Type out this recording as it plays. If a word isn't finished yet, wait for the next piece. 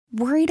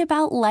Worried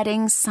about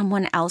letting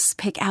someone else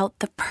pick out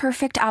the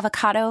perfect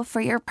avocado for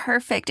your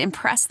perfect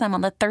impress them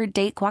on the third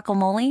date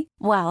guacamole?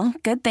 Well,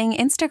 good thing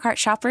Instacart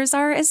shoppers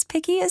are as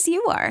picky as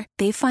you are.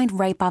 They find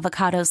ripe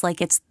avocados like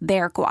it's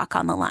their guac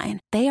on the line.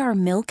 They are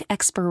milk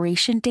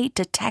expiration date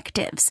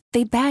detectives.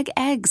 They bag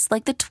eggs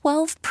like the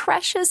 12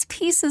 precious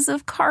pieces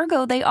of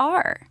cargo they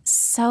are.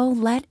 So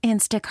let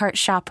Instacart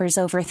shoppers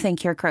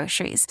overthink your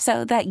groceries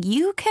so that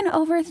you can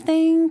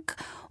overthink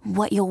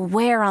what you'll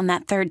wear on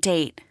that third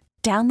date.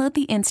 Download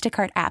the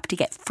Instacart app to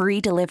get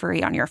free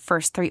delivery on your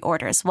first 3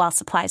 orders while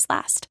supplies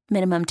last.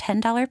 Minimum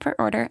 $10 per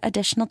order.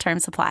 Additional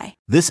terms apply.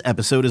 This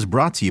episode is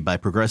brought to you by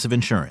Progressive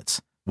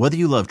Insurance. Whether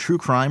you love true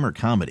crime or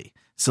comedy,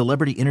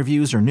 celebrity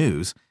interviews or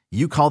news,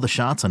 you call the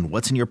shots on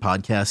what's in your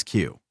podcast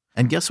queue.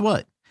 And guess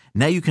what?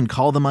 Now you can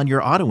call them on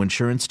your auto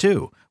insurance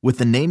too with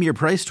the Name Your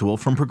Price tool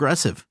from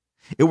Progressive.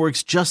 It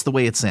works just the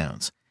way it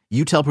sounds.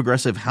 You tell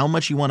Progressive how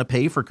much you want to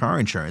pay for car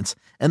insurance,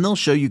 and they'll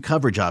show you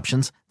coverage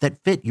options that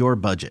fit your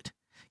budget.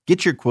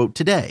 Get your quote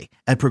today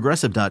at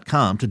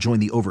Progressive.com to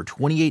join the over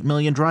 28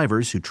 million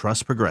drivers who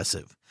trust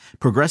Progressive.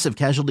 Progressive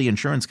Casualty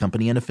Insurance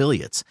Company and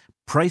Affiliates.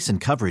 Price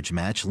and coverage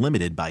match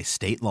limited by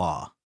state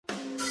law.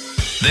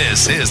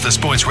 This is the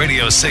Sports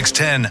Radio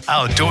 610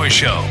 Outdoor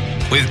Show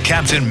with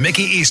Captain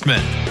Mickey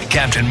Eastman.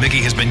 Captain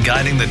Mickey has been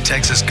guiding the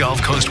Texas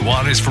Gulf Coast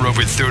waters for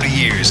over 30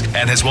 years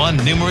and has won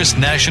numerous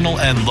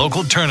national and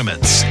local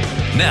tournaments.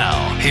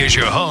 Now, here's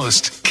your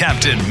host,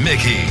 Captain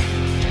Mickey.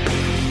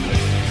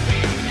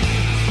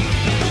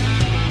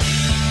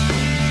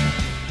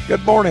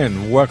 Good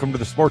morning. Welcome to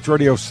the Sports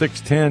Radio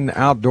 610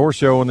 Outdoor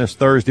Show on this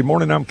Thursday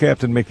morning. I'm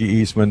Captain Mickey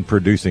Eastman,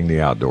 producing the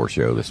Outdoor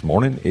Show. This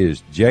morning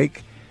is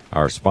Jake.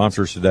 Our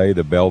sponsors today,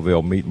 the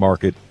Belleville Meat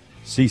Market,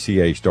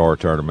 CCA Star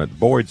Tournament,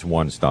 Boyd's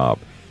One Stop,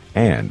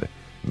 and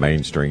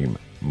Mainstream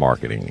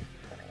Marketing.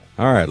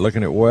 All right,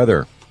 looking at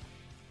weather.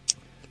 A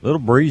little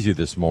breezy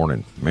this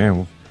morning.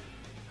 Man,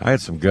 I had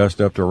some gust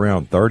up to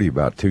around 30,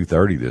 about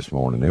 2:30 this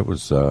morning. It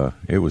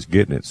was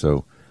getting it,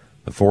 so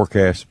the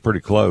forecast is pretty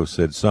close.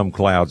 Said some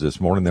clouds this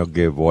morning. They'll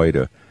give way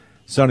to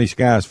sunny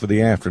skies for the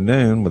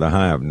afternoon with a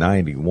high of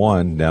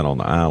 91 down on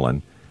the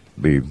island.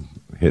 Be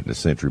hitting the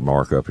century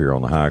mark up here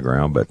on the high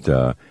ground,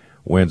 but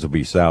winds will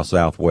be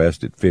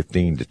south-southwest at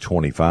 15 to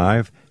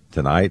 25.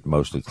 Tonight,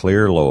 mostly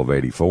clear, low of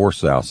 84,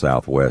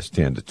 south-southwest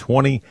 10 to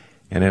 20.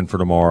 And then for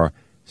tomorrow,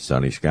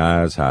 sunny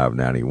skies, high of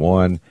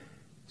 91,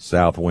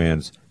 south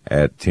winds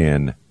at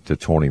 10 to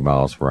 20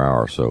 miles per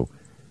hour. So,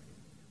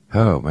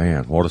 oh,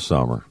 man, what a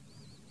summer.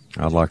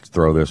 I'd like to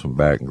throw this one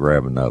back and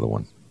grab another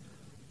one,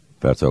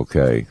 if that's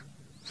okay.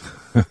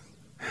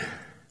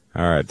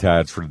 All right,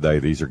 tides for today.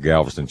 These are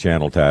Galveston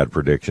Channel tide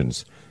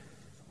predictions.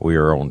 We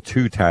are on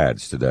 2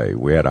 tides today.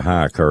 We had a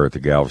high occur at the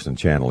Galveston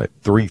Channel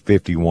at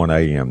 3:51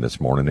 a.m.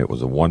 this morning. It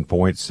was a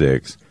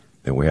 1.6.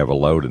 Then we have a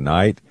low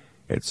tonight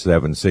at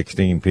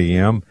 7:16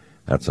 p.m.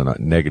 That's a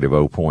negative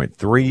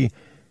 0.3.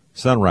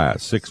 Sunrise,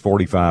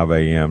 6:45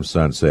 a.m.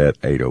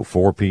 Sunset,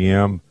 8:04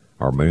 p.m.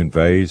 Our moon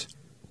phase,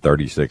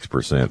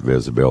 36%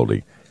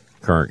 visibility.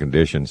 Current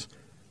conditions,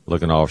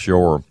 looking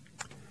offshore,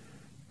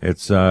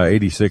 it's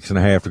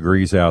 86.5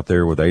 degrees out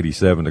there with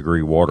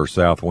 87-degree water.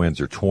 South winds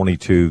are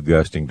 22,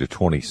 gusting to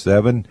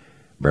 27.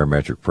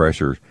 Barometric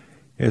pressure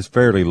is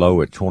fairly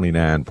low at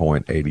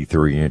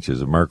 29.83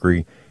 inches of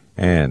mercury.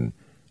 And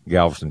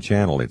Galveston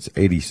Channel, it's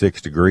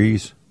 86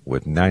 degrees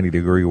with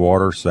 90-degree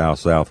water.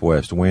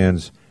 South-southwest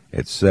winds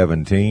at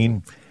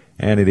 17.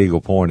 And at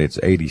Eagle Point, it's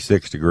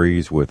 86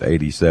 degrees with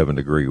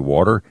 87-degree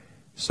water.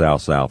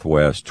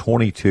 South-southwest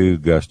 22,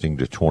 gusting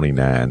to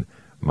 29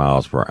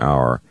 miles per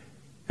hour.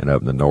 And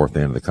up in the north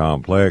end of the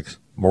complex,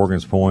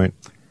 Morgan's Point,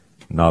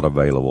 not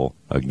available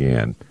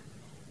again.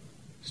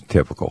 It's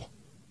typical.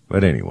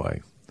 But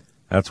anyway,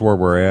 that's where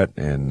we're at,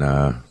 and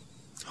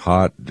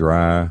hot,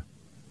 dry,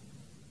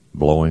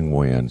 blowing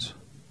winds.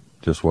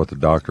 Just what the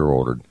doctor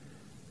ordered.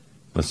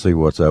 Let's see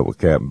what's up with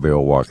Captain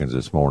Bill Watkins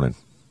this morning.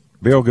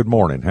 Bill, good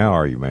morning. How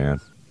are you,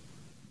 man?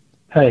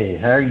 Hey,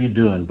 how are you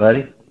doing,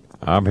 buddy?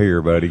 I'm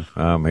here, buddy.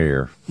 I'm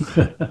here.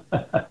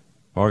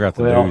 Well, I got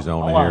the news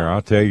on here.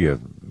 I'll tell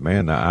you,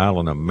 man, the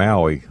island of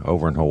Maui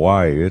over in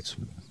Hawaii, it's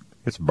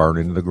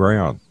burning to the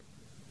ground.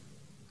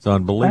 It's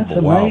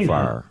unbelievable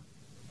wildfire.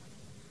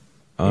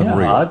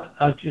 Unreal. Yeah,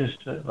 I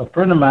just a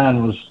friend of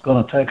mine was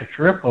going to take a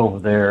trip over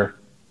there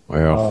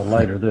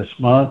later this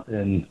month,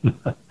 and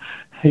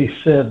he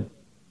said,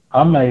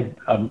 I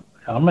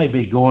may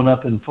be going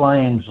up in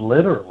flames,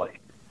 literally.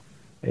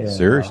 And,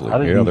 seriously,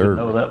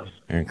 they're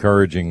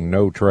encouraging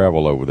no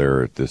travel over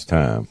there at this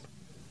time.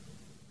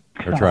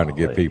 They're trying to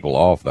get people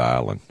off the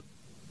island.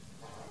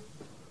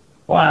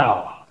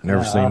 Wow.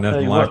 Never seen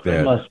nothing like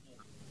that.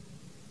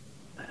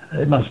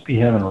 They must be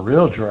having a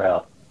real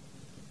drought.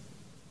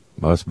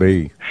 Must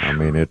be. I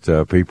mean,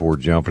 people were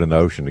jumping in the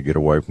ocean to get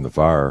away from the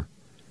fire.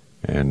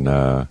 And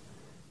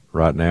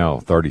right now,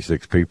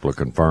 36 people are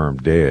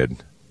confirmed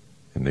dead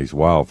in these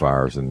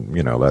wildfires. And,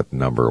 that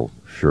number will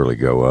surely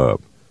go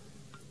up.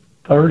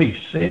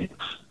 36?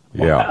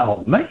 Yeah.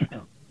 Wow,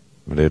 man.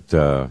 But they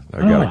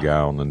got a guy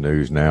on the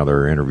news now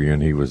they're interviewing.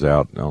 He was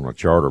out on a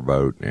charter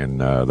boat, and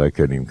they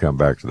couldn't even come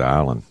back to the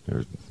island. It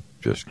was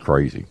just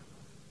crazy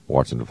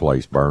watching the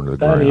place burn to the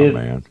ground,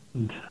 man.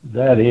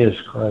 That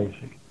is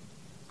crazy.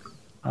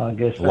 I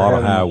guess a lot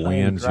of high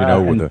winds, you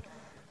know,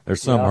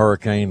 there's some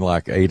hurricane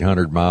like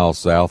 800 miles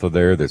south of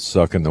there that's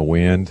sucking the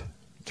wind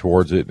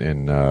towards it,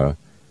 and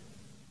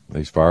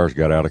these fires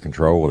got out of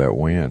control with that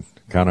wind.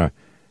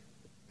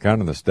 Kind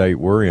of the state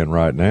we're in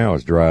right now,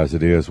 as dry as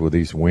it is with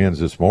these winds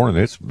this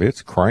morning,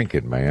 it's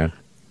cranking, man.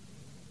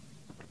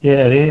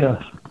 Yeah, it is.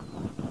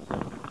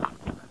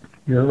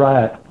 You're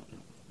right.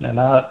 And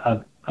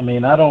I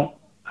mean, I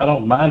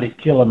don't mind it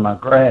killing my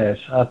grass.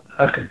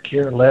 I could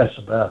care less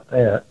about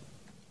that.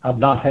 I'm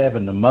not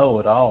having to mow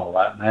at all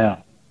right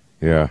now.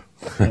 Yeah.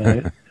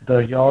 And the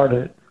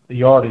yard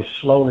is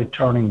slowly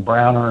turning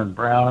browner and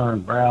browner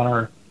and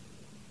browner.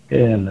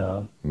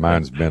 And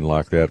mine's been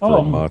like that for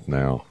a month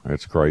now.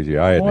 It's crazy.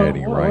 I hadn't had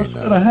any rain. What's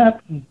going to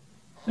happen?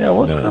 Yeah,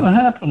 what's going to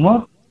happen?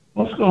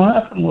 What's going to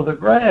happen with the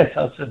grass?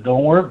 I said,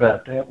 don't worry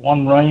about that.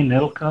 One rain,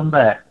 it'll come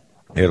back.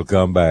 It'll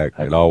come back.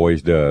 It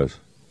always does.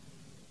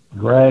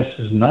 Grass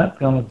is not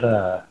going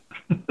to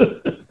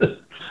die.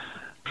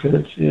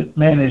 It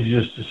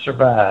manages to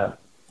survive.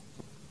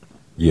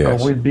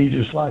 Yes. Or we'd be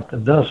just like the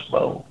Dust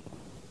Bowl.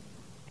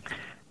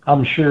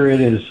 I'm sure it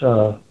is.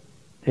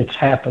 It's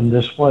happened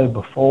this way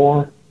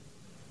before.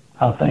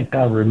 I think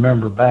I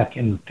remember back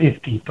in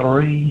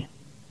 '53,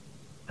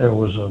 there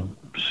was a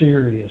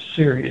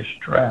serious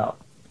drought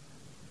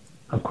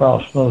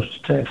across most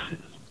of Texas.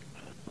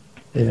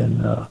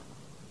 And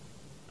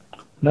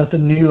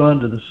nothing new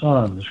under the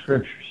sun, the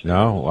scriptures say.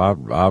 No,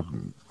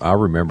 I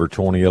remember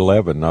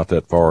 2011, not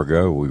that far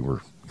ago, we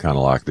were kind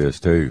of like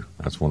this too.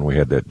 That's when we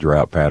had that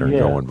drought pattern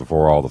going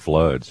before all the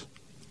floods.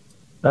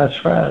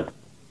 That's right.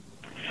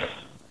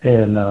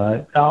 And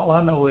all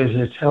I know is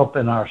it's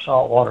helping our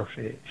saltwater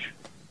fish.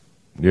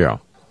 Yeah.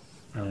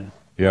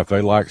 Yeah, if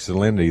they like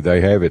salinity,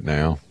 they have it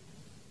now.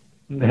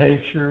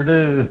 They sure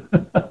do.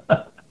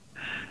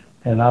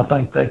 And I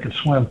think they could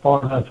swim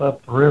far enough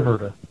up the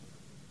river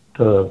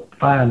to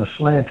find the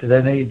slant that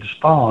they need to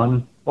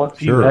spawn. What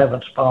few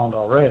haven't spawned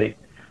already,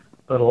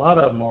 but a lot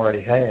of them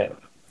already have.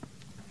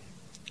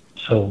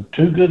 So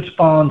 2 good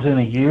spawns in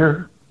a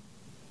year,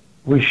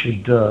 we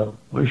should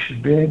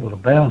be able to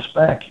bounce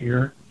back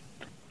here,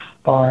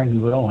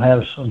 barring we don't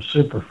have some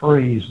super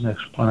freeze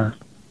next winter.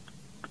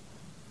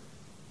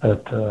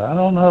 But I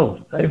don't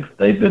know.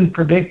 They've been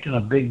predicting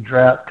a big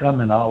drought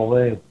coming all the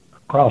way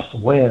across the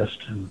west,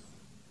 and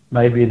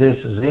maybe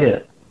this is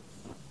it.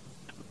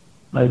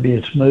 Maybe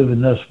it's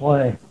moving this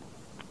way.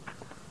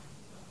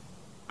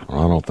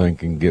 I don't think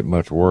it can get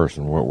much worse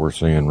than what we're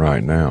seeing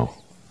right now.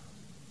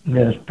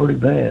 Yeah, it's pretty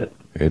bad.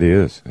 It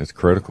is. It's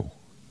critical.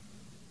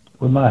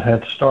 We might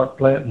have to start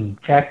planting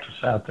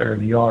cactus out there in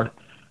the yard.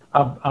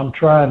 I'm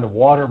trying to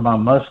water my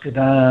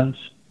muscadines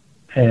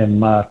and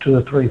my 2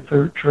 or 3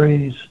 fruit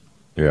trees.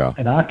 Yeah.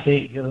 And I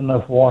can't get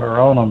enough water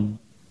on them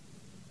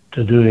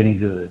to do any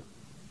good.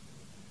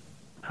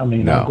 I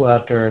mean, I'll go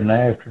out there in the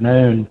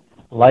afternoon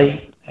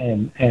late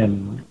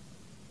and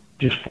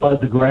just flood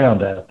the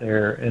ground out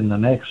there, and the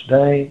next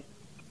day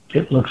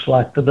it looks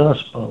like the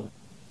Dust Bowl.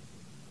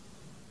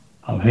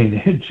 I mean,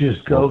 it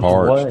just goes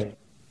away.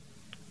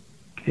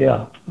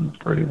 Yeah,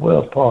 pretty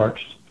well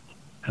parched.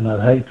 And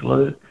I'd hate to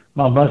lose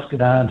my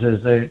muscadines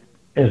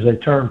as they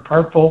turn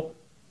purple.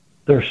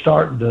 They're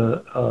starting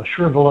to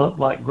shrivel up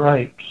like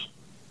grapes,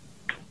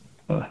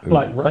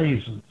 like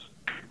raisins.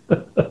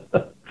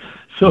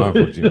 So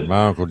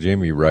my Uncle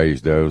Jimmy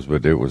raised those,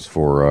 but it was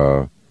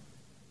for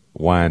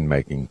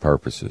wine-making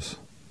purposes.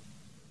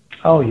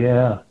 Oh,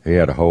 yeah. He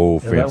had a whole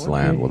fence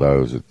line with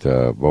those.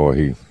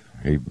 Boy,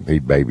 he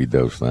babied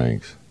those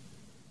things.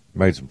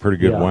 Made some pretty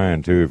good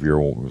wine, too, if you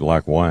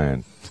like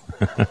wine.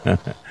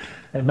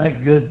 They make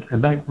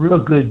real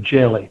good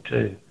jelly,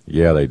 too.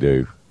 Yeah, they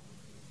do.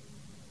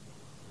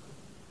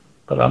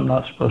 But I'm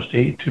not supposed to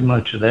eat too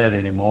much of that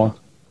anymore.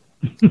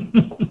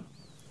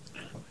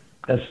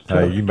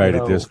 Hey, you made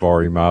it this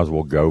far, you might as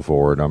well go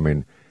for it. I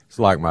mean, it's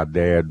like my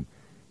dad.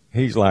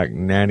 He's like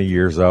 90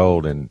 years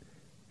old, and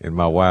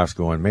my wife's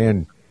going,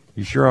 man,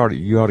 you sure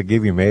you ought to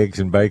give him eggs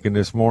and bacon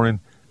this morning?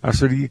 I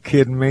said, are you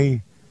kidding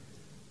me?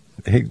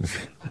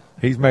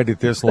 He's made it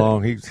this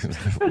long. He's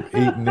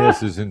eaten this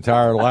his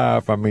entire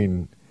life. I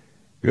mean,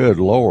 good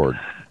Lord.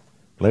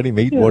 Let him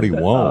eat what he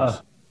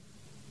wants.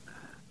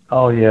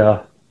 Oh,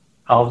 yeah.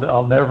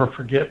 I'll never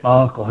forget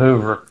my Uncle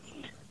Hoover.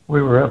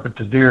 We were up at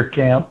the deer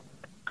camp.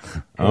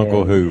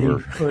 Uncle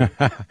Hoover.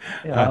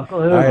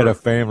 Uncle Hoover. I had a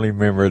family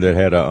member that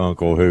had an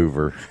Uncle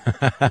Hoover.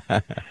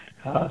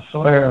 I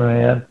swear,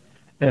 man.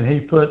 And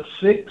he put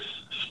 6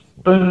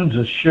 spoons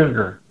of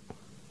sugar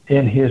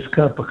in his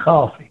cup of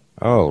coffee.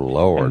 Oh,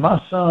 Lord. And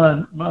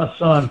my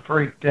son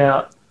freaked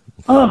out.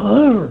 Uncle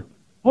Hoover,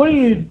 what are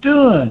you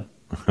doing?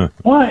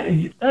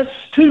 Why? That's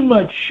too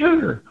much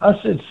sugar. I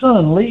said,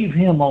 son, leave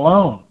him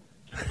alone.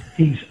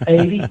 He's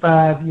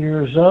 85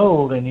 years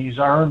old, and he's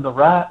earned the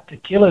right to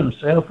kill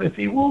himself if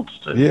he wants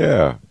to.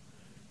 Yeah.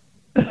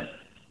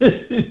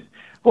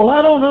 Well,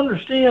 I don't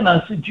understand.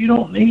 I said, you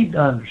don't need to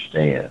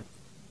understand.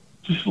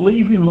 Just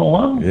leave him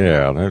alone.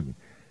 Yeah,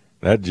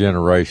 that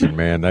generation,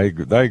 man, they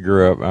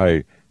grew up.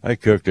 Hey, they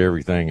cooked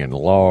everything in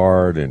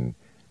lard, and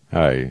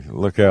hey,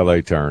 look how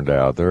they turned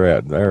out.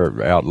 They're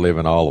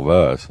outliving all of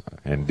us,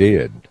 and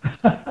did.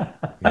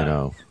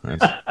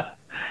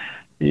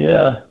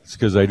 Yeah. It's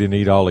because they didn't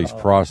eat all these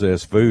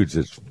processed foods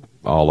that's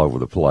all over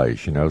the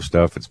place.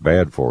 Stuff that's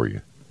bad for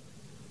you.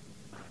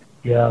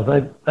 Yeah,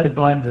 they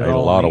blamed it. Ate a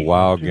lot of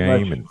wild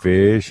game and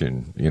fish,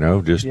 and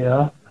just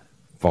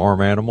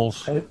farm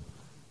animals.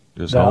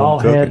 Just home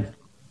cooking.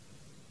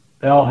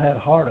 They all had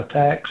heart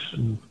attacks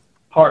and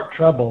heart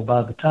trouble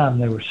by the time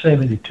they were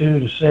 72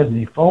 to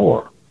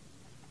 74.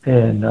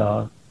 And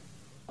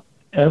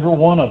every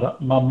one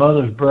of my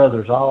mother's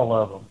brothers, all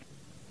of them.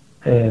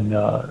 And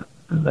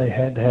they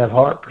had to have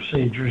heart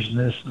procedures and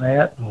this and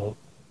that. Well,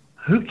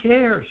 who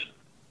cares?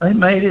 They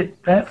made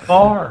it that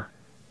far.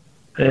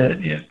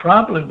 It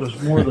probably was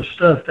more the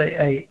stuff they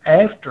ate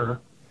after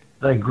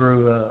they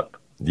grew up.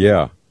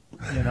 Yeah.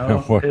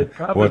 It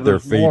probably what they're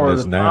was feeding more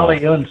us the now.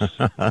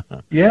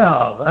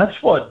 Yeah,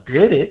 that's what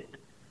did it.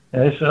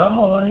 And they said,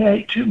 I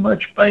ate too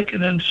much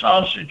bacon and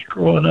sausage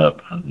growing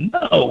up.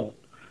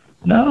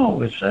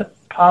 No, it's that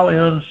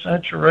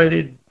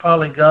polyunsaturated,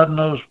 God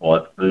knows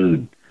what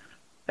food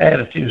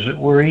additives that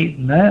we're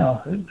eating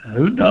now.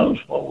 Who knows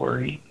what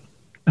we're eating?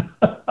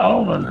 I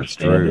don't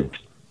understand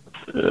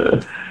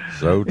it.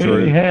 So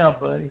true. Anyhow,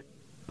 buddy.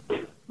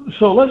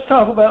 So let's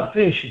talk about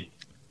fishing.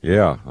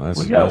 Yeah,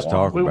 let's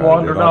talk we about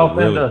wandered it. off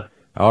into.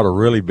 Ought to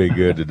really be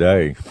good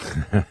today.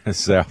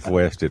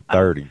 Southwest at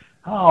 30.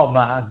 Oh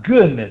my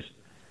goodness!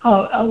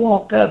 I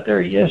walked out there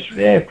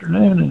yesterday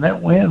afternoon, and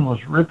that wind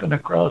was ripping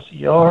across the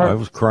yard. It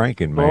was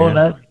cranking,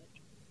 man.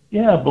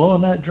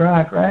 Blowing that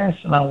dry grass,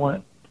 and I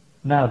went,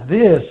 now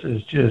this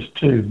is just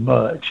too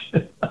much.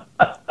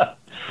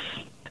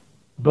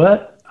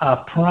 But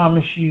I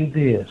promise you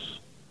this.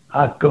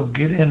 I'd go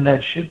get in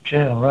that ship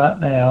channel right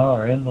now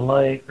or in the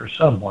lake or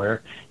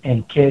somewhere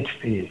and catch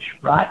fish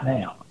right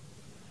now.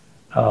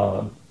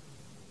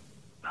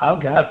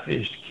 I've got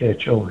fish to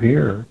catch over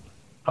here.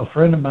 A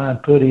friend of mine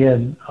put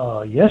in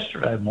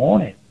yesterday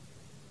morning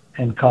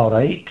and caught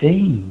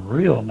 18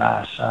 real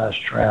nice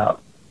sized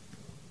trout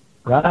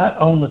right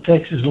on the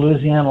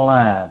Texas-Louisiana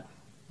line,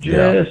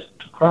 just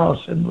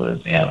across in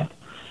Louisiana,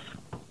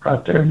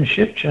 right there in the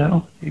ship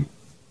channel. He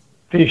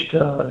fished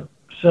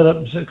set up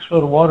in 6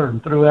 foot of water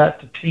and threw out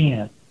to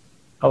 10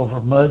 over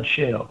mud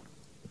shell.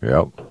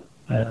 Yep.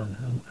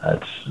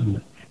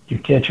 And you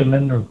catch them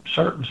in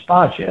certain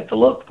spots. You have to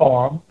look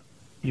for them.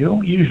 You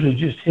don't usually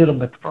just hit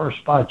them at the first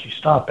spot you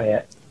stop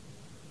at.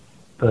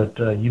 But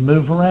you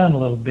move around a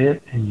little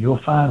bit and you'll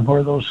find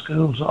where those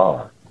schools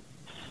are.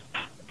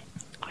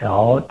 And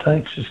all it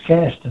takes is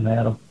casting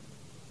at them.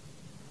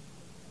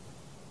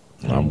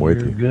 I'm with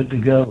you. You're good to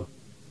go.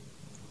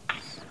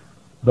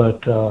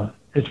 But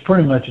it's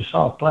pretty much a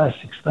soft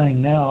plastics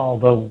thing now,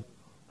 although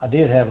I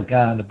did have a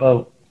guy in the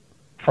boat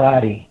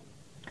Friday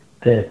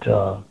that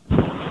threw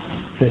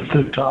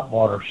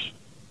topwaters,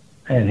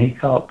 and he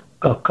caught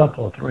a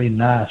couple of 3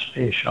 nice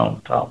fish on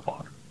the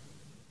topwater.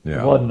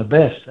 Yeah. It wasn't the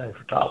best day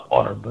for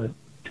topwater, but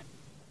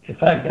if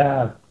that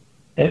guy,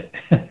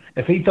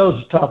 if he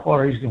throws the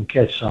topwater, he's going to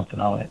catch something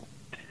on it.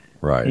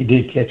 Right. He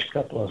did catch a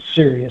couple of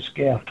serious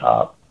gaff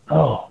top.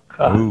 Oh,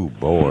 God. Ooh,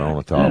 boy, on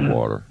the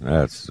topwater.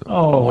 That's with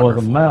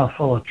wonderful. a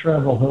mouthful of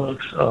treble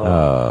hooks.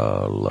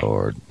 Oh,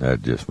 Lord.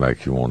 That just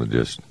makes you want to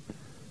just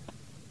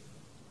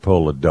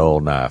pull a dull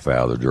knife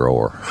out of the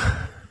drawer.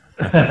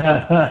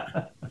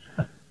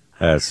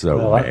 That's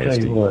so nasty. I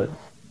tell you what,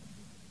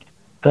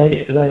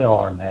 they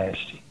are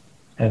nasty.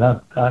 And I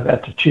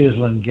got the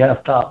chiseling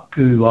gaff top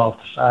goo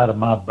off the side of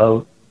my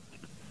boat.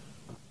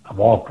 I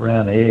walked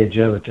around the edge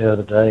of it the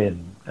other day,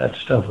 and that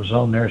stuff was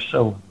on there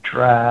so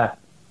dry.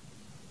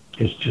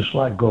 It's just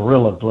like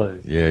Gorilla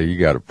Glue. Yeah, you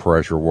got to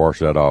pressure wash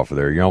that off of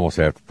there. You almost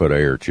have to put an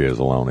air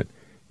chisel on it.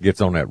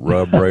 Gets on that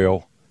rub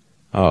rail.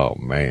 Oh,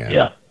 man.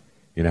 Yeah.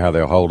 You know how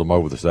they'll hold them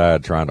over the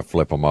side trying to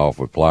flip them off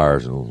with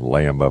pliers and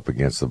lay them up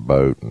against the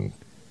boat. And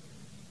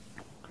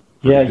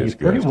yeah, you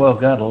pretty well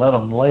got to let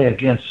them lay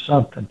against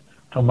something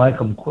to make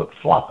them quit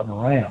flopping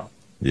around.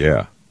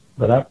 Yeah.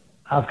 But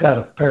I've got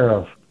a pair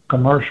of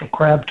commercial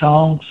crab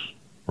tongs.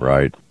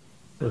 Right.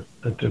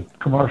 That the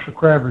commercial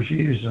crabbers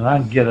use, and I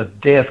can get a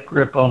death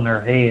grip on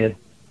their head.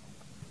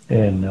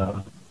 And,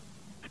 of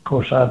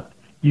course,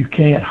 you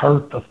can't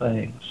hurt the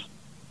things.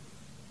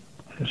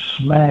 Just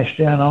smash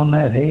down on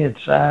that head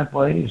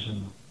sideways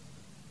and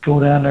go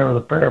down there with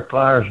a pair of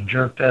pliers and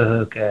jerk that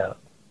hook out.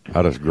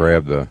 I just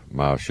grab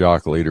my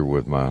shock leader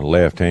with my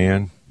left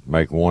hand,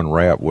 make one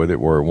wrap with it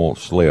where it won't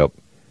slip,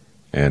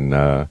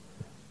 and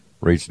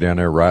reach down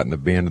there right in the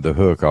bend of the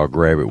hook. I'll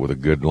grab it with a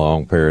good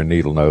long pair of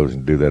needle nose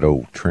and do that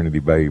old Trinity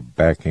Bay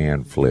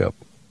backhand flip.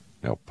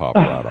 It'll pop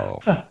right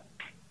off.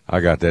 I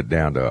got that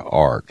down to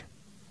art.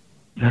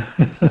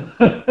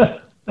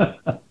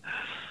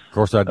 Of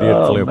course, I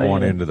did flip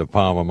one into the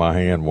palm of my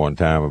hand one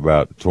time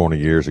about 20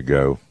 years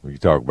ago. You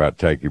talk about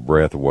take your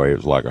breath away. It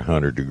was like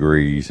 100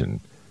 degrees,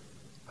 and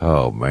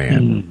Oh,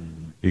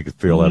 man. You could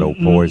feel that old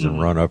poison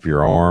run up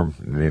your arm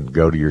and then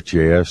go to your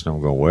chest.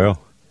 I'm going,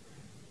 well,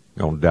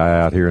 I'm going to die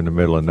out here in the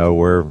middle of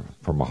nowhere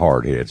from a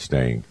hard head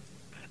sting.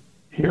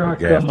 Here I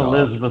come,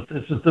 Elizabeth.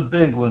 This is the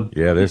big one.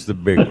 Yeah, this is the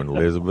big one,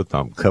 Elizabeth.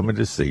 I'm coming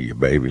to see you,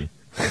 baby.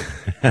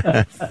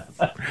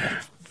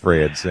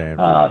 Fred Sanford.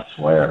 I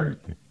swear.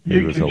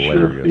 He was can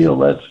hilarious. Sure feel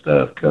that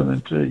stuff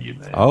coming to you,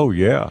 man. Oh,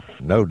 yeah,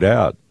 no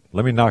doubt.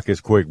 Let me knock this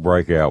quick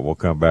break out. We'll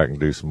come back and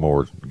do some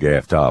more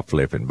gaff top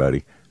flipping,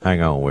 buddy.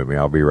 Hang on with me.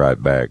 I'll be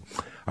right back.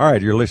 All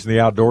right, you're listening to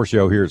the Outdoor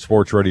Show here at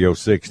Sports Radio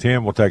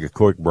 610. We'll take a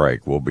quick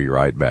break. We'll be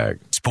right back.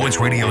 Sports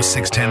Radio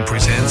 610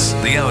 presents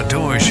The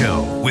Outdoor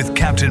Show with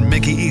Captain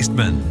Mickey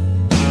Eastman.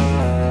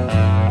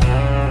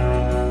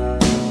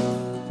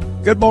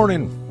 Good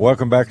morning.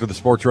 Welcome back to the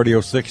Sports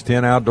Radio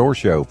 610 Outdoor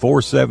Show,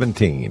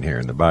 417 here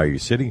in the Bayou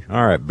City.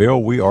 All right,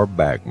 Bill, we are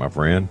back, my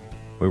friend.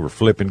 We were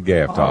flipping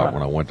gaff top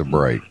when I went to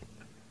break.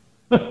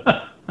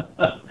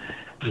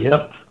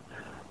 Yep,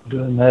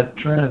 doing that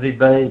Trinity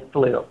Bay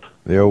flip.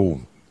 The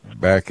old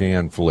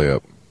backhand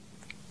flip.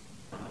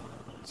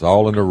 It's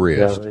all in the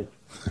wrist.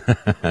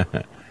 Yeah,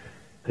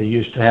 they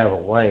used to have a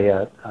way.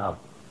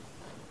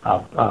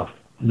 I've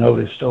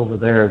noticed over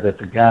there that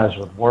the guys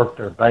would work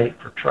their bait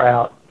for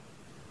trout.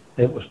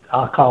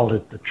 I called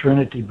it the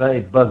Trinity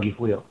Bay buggy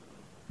whip.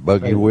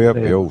 Buggy whip,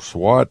 the old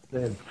SWAT.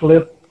 They'd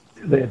flip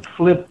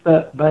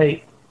that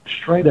bait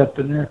straight up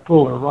in there,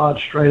 pull their rod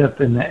straight up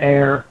in the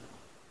air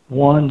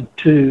 1,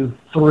 2,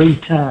 3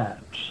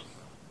 times,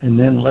 and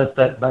then let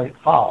that bait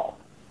fall.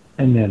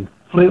 And then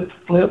flip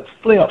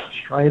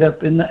straight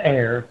up in the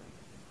air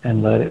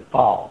and let it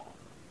fall.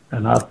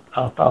 And I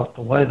thought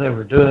the way they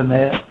were doing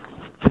that,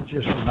 it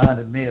just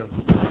reminded me of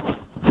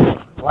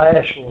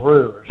Lash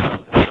LaRue or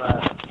something,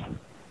 trying to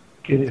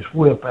get his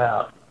whip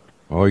out.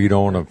 Oh, you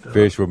don't want to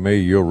fish with me,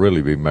 you'll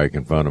really be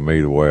making fun of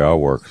me the way I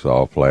work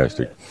soft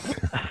plastic.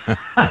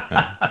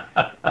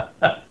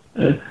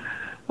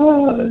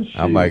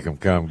 I make them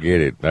come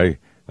get it. They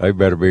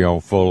better be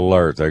on full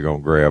alert. They're going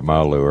to grab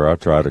my lure. I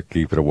try to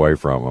keep it away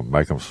from them,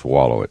 make them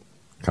swallow it.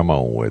 Come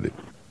on with it.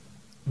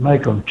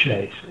 Make them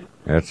chase it.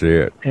 That's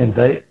it. And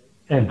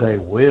they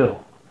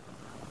will.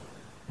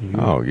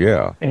 Oh,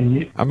 yeah.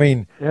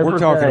 We're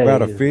talking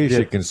about a fish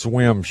that can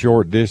swim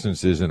short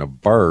distances in a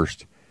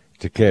burst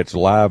to catch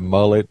live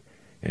mullet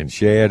and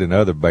shad and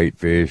other bait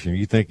fish, and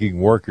you think you can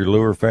work your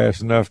lure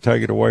fast enough to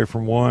take it away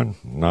from one?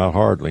 Not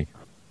hardly.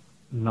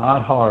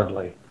 Not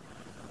hardly.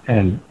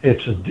 And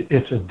it's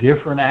a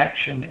different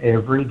action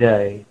every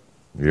day.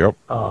 Yep.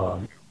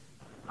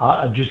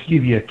 I'll just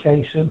give you a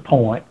case in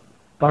point.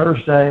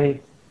 Thursday,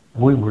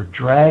 we were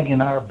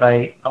dragging our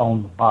bait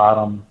on the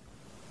bottom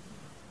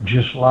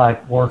just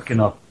like working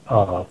a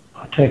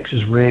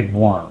Texas rig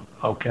worm,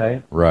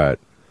 okay? Right.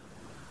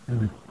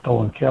 And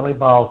throwing Kelly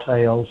ball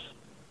tails.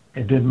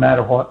 It didn't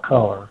matter what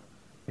color,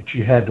 but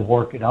you had to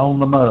work it on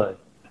the mud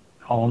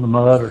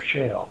or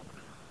shell,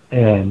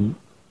 and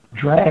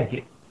drag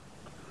it.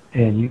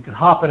 And you could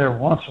hop it every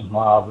once in a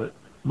while, but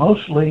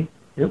mostly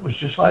it was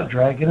just like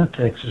dragging a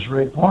Texas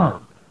rig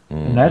worm.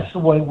 And that's the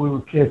way we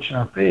were catching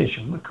our fish,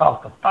 and we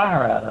caught the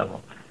fire out of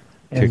them.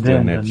 And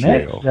then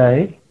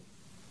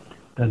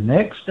the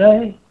next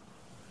day,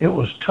 it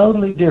was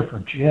totally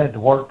different. You had to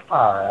work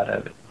fire out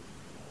of it.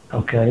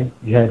 Okay,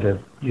 you had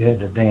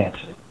to dance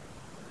it.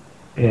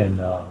 And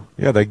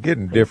yeah, they get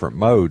in different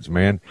modes,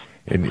 man.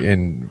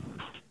 And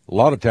a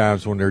lot of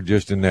times when they're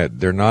just in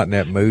that, they're not in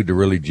that mood to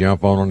really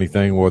jump on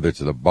anything, whether it's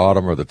the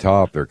bottom or the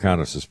top. They're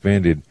kind of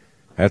suspended.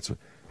 That's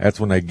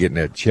when they get in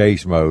that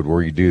chase mode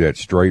where you do that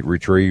straight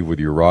retrieve with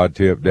your rod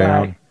tip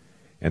down. Right.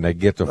 And they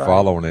get to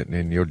following it, and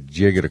then you'll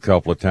jig it a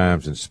couple of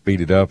times and speed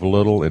it up a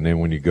little, and then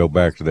when you go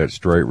back to that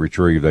straight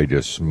retrieve, they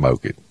just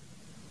smoke it.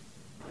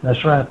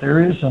 That's right. There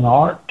is an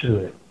art to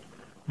it,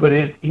 but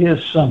it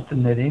is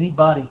something that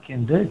anybody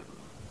can do.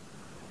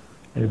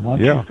 And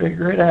once you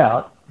figure it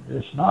out,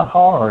 it's not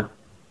hard.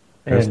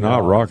 It's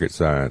not rocket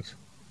science.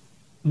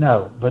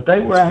 No, but they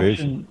were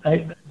acting,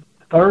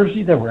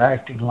 Thursday they were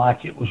acting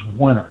like it was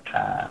winter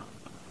time,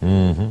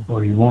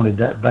 where you wanted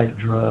that bait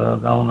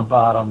drug on the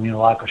bottom,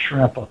 like a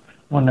shrimp.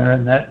 When they're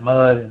in that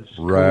mud, and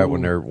right,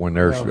 when they're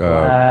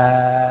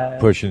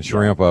pushing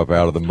shrimp up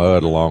out of the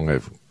mud along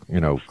that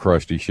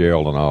crusty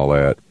shell and all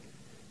that.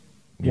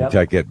 You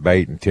take that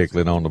bait and tickle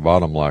it on the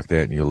bottom like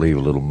that, and you'll leave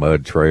a little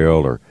mud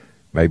trail, or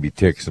maybe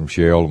tick some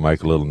shell and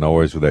make a little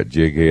noise with that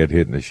jig head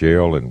hitting the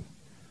shell, and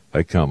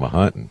they come a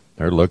hunting.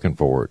 They're looking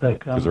for it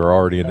because they're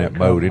already in that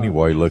mode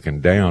anyway,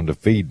 looking down to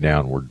feed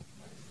downward.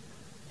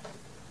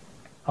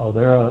 Oh,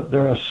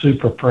 they're a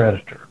super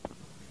predator.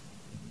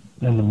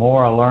 And the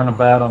more I learn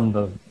about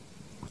them,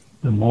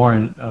 the more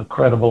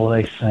incredible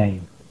they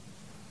seem.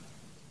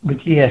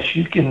 But yes,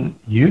 you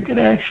can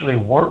actually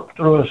work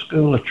through a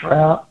school of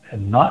trout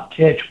and not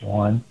catch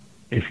one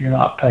if you're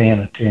not paying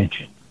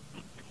attention.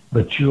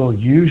 But you'll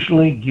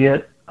usually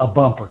get a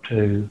bump or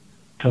two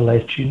to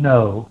let you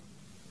know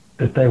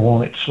that they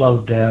want it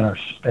slowed down or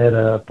sped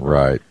up.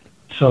 Right.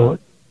 So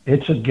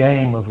it's a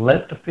game of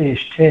let the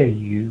fish tell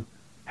you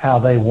how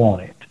they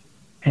want it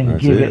and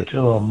give it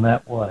to them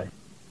that way.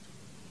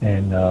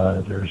 And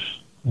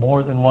there's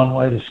more than one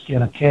way to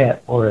skin a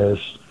cat, whereas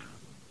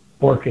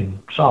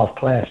working soft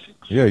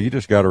plastics. Yeah, you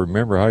just got to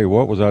remember, hey,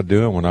 what was I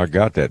doing when I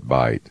got that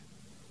bite?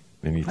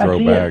 And you throw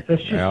back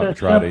out and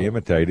try to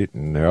imitate it,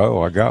 and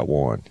I got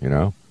one,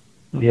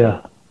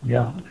 Yeah.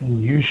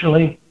 And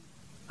usually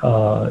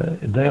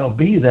they'll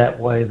be that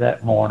way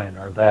that morning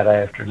or that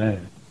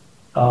afternoon.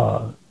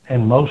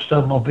 And most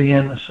of them will be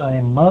in the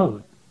same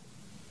mode.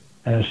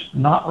 And it's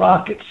not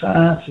rocket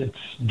science. It's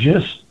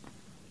just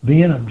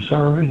being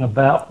observing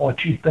about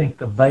what you think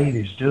the bait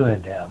is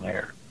doing down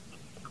there.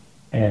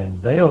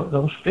 And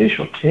those fish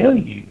will tell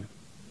you.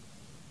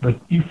 But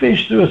you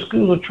fish through a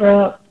school of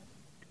trout,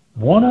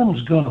 one of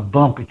them's going to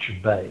bump at your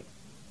bait.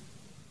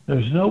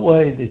 There's no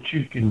way that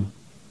you can,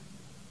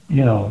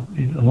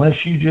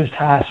 unless you just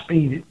high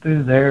speed it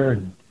through there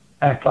and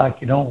act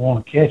like you don't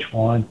want to catch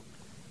one,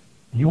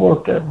 you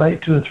work that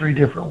bait 2 or 3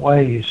 different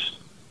ways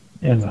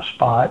in the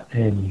spot,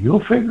 and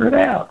you'll figure it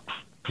out.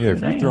 Yeah,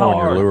 if you're throwing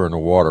your lure in the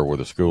water with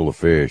a school of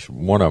fish,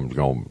 one of them's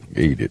going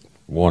to eat it.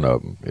 One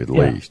of them, at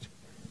least.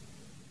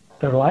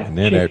 They're like And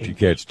then chickens. after you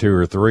catch 2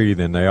 or 3,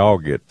 then they all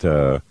get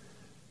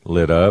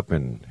lit up,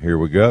 and here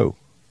we go.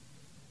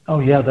 Oh,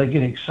 yeah, they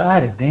get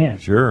excited then.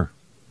 Sure.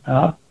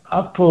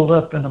 I've pulled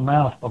up in the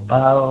mouth of a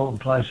bio and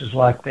places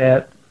like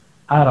that,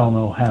 I don't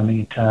know how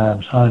many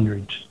times,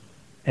 hundreds,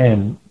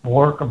 and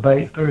work a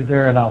bait through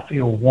there, and I'll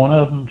feel one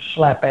of them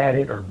slap at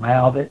it or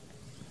mouth it,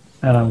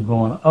 and I'm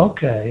going,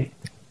 okay,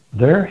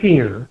 they're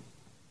here.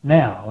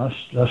 Now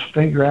let's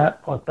figure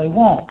out what they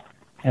want.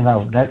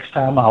 And next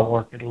time I'll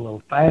work it a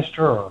little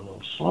faster or a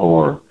little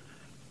slower,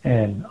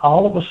 and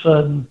all of a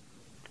sudden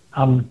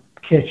I'm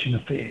catching a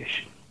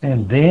fish.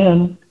 And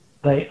then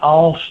they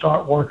all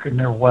start working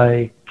their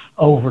way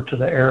over to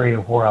the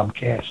area where I'm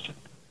casting.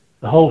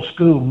 The whole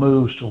school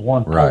moves to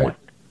one point.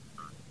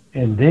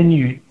 And then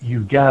you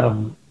got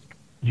them.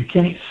 You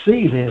can't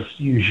see this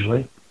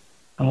usually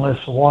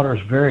unless the water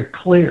is very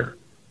clear.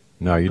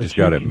 No, you just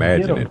got to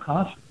imagine it.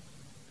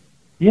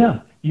 Yeah,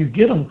 you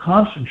get them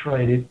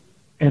concentrated,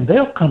 and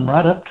they'll come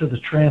right up to the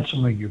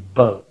transom of your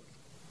boat.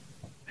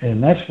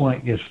 And that's when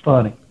it gets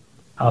funny.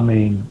 I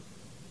mean,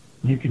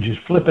 you can just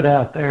flip it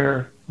out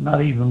there,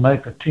 not even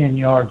make a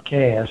 10-yard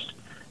cast,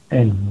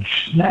 and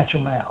snatch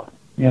them out,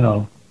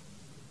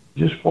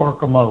 just work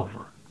them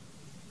over.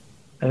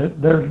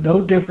 They're no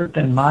different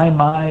than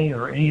mai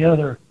or any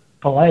other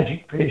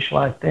pelagic fish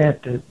like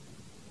that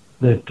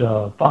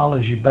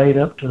follows your bait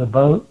up to the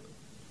boat.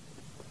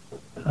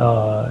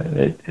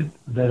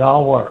 That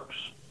all works.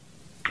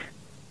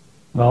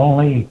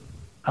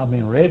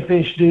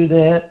 Redfish do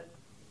that.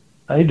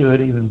 They do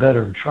it even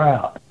better than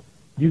trout.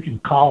 You can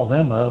call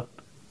them up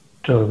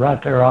to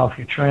right there off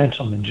your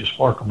transom and just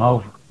work them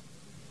over.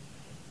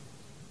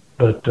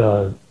 But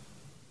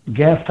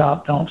gaff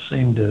top don't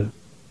seem to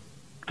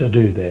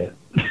do that.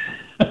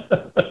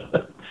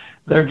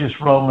 They're just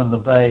roaming the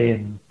bay,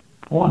 and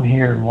one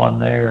here and one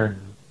there,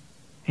 and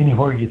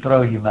anywhere you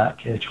throw, you might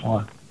catch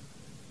one. Of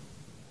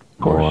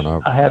course,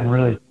 I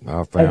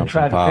found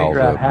some piles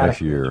of them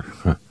this year.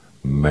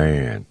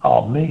 Man.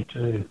 Oh, me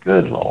too.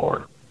 Good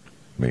Lord.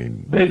 I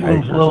mean, big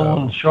ones, little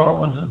ones, short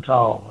ones, and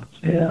tall ones.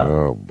 Yeah.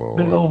 Oh, boy.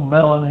 Big old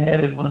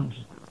melon-headed ones.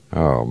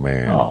 Oh,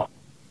 man. Oh.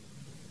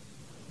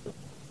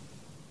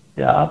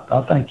 Yeah,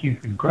 I think you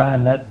could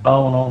grind that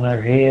bone on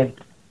their head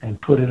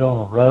and put it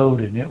on a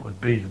road, and it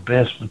would be the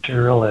best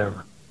material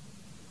ever.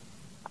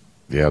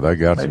 Yeah, they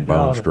got some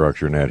bone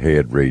structure in that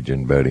head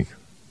region, buddy.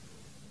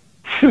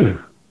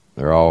 Phew.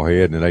 They're all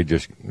head, and they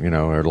just,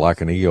 they're like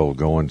an eel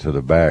going to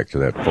the back to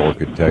that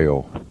forked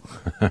tail.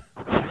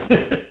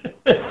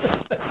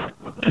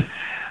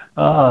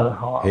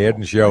 Head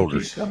and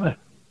shoulders.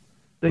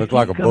 Look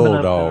like a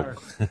bulldog.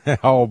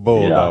 All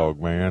bulldog,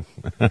 man.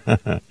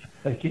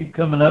 They keep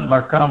coming up in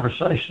our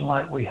conversation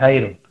like we hate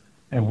them,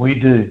 and we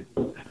do.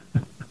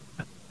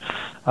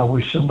 I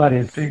wish somebody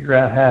would figure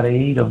out how to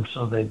eat them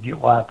so they'd get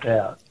wiped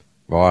out.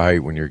 Well, I hate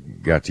when you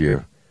got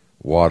your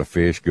wad of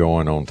fish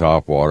going on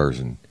top waters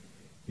and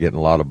getting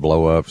a lot of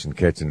blow-ups and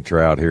catching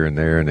trout here and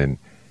there, and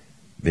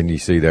then you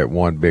see that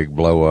one big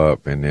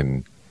blow-up, and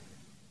then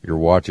you're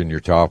watching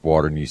your top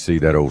water, and you see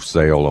that old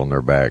sail on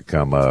their back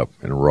come up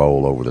and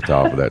roll over the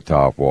top of that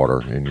top water,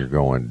 and you're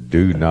going,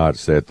 do not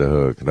set the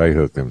hook. They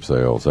hook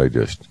themselves. They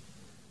just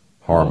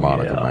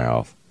harmonica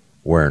mouth,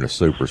 wearing a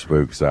super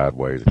spook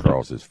sideways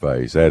across his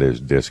face. That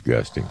is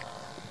disgusting,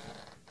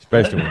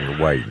 especially when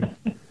you're waiting.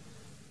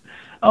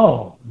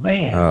 Oh,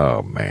 man.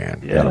 Oh,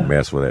 man. Yeah. Got to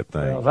mess with that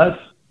thing. Well,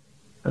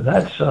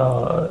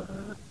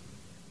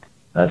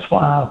 that's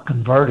why I've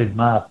converted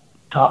my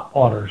top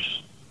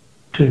waters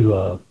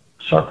to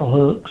circle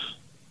hooks,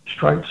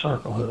 straight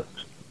circle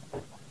hooks.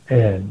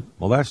 And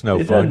well, that's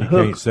no fun. You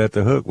can't set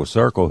the hook with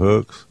circle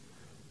hooks.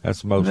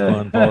 That's the most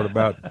fun part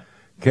about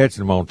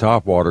catching them on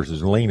top waters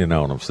is leaning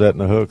on them, setting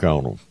the hook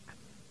on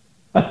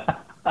them.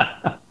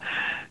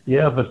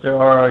 Yeah, but they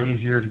are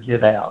easier to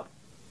get out.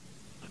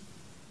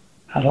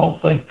 I don't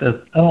think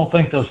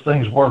those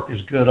things work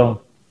as good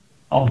on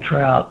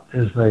trout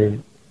as they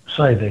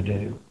say they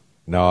do.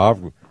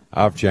 No,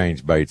 I've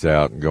changed baits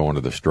out and going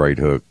to the straight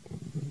hook,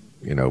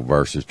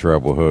 versus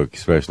treble hook,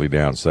 especially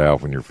down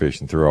south when you're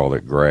fishing through all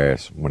that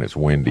grass when it's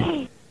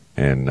windy.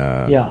 And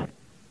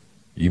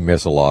you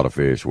miss a lot of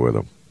fish with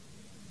them.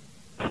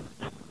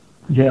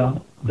 Yeah,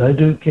 they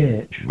do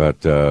catch.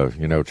 But,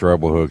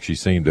 treble hooks, you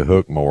seem to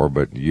hook more,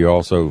 but you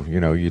also,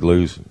 you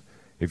lose.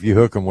 If you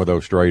hook them with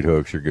those straight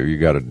hooks, you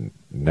got a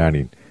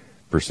 90%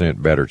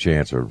 better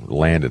chance of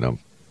landing them.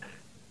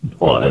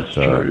 Well, that's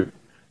true.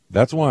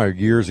 That's why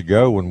years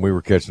ago when we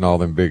were catching all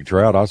them big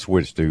trout, I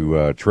switched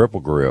to triple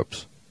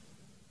grips.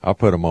 I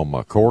put them on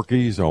my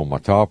corkies, on my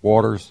top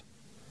waters.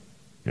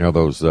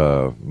 Those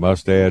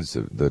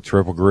mustads, the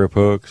triple grip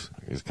hooks.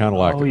 It's kind of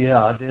like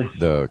I did.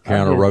 The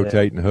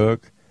counter-rotating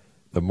hook.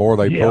 The more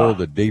they pulled,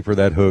 the deeper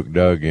that hook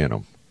dug in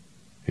them.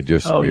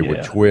 It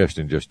would twist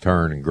and just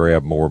turn and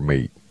grab more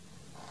meat.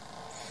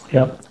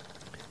 Yep.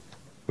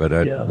 But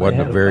that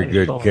wasn't a very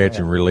good catch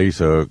and release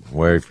hook.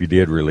 Well, if you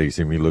did release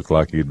him, he looked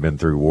like he'd been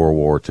through World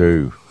War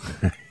II.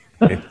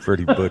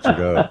 Pretty butchered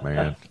up,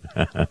 man.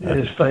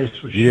 His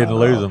face was. You didn't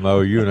lose him,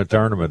 though. You in a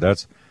tournament.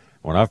 That's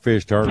when I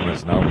fished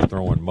tournaments and I was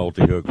throwing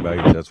multi-hook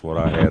baits. That's what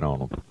I had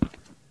on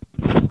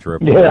them.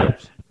 Triple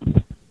grips.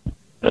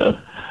 If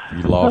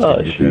you lost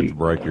him, you'd have to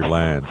break your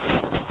line.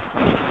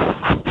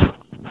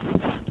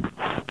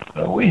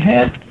 We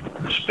had,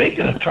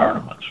 speaking of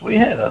tournaments, we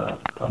had a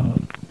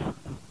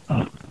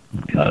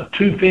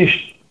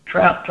two-fish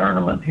trout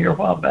tournament here a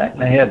while back.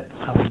 And they had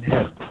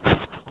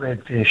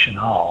redfish and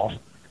all,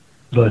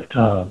 but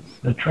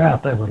the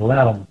trout, they would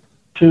allow them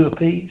 2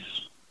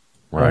 apiece.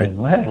 Right. And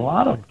we had a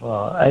lot of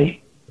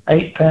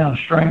 8-pound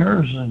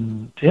stringers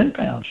and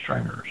 10-pound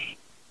stringers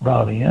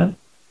brought in.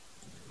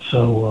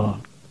 So,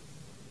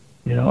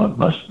 it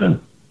must have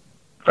been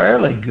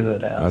fairly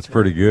good out That's there.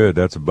 pretty good.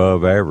 That's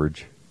above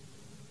average.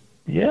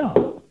 Yeah,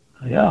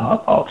 I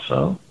thought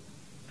so.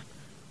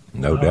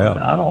 No doubt.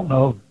 I don't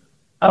know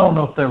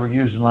if they were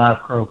using live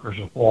croakers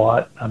or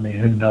what. I mean,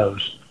 who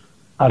knows?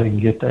 I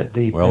didn't get that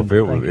deep. Well, if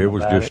it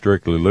was just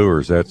strictly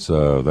lures, that's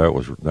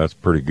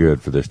pretty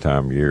good for this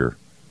time of year.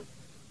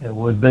 It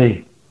would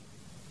be.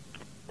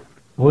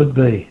 Would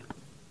be.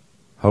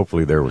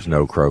 Hopefully, there was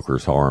no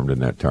croakers harmed in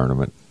that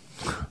tournament.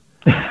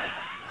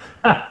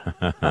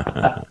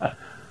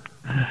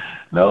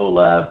 No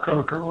live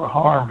croaker were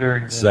harmed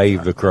during this.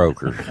 Save the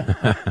croaker.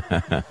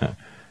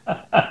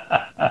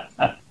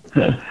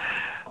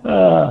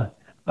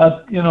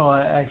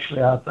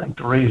 I think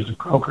the reason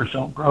croakers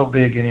don't grow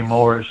big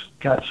anymore has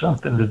got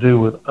something to do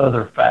with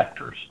other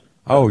factors.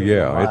 Oh,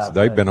 yeah.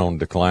 They've been on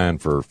decline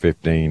for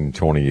 15,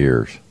 20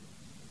 years.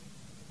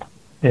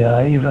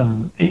 Yeah,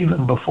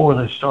 even before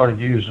they started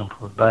using them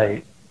for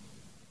bait.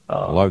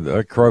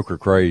 That croaker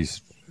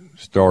craze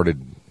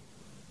started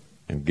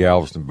in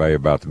Galveston Bay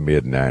about the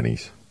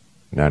mid-'90s,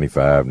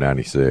 95,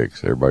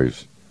 96.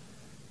 Everybody's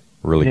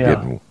really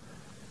getting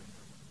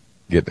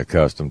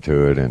accustomed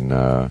to it, and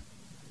that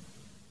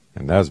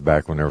was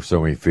back when there were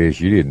so many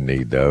fish, you didn't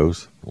need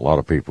those. A lot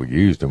of people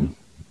used them,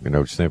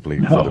 simply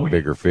for the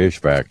bigger fish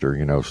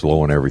factor,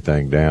 slowing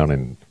everything down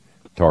and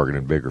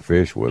targeting bigger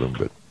fish with them.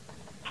 But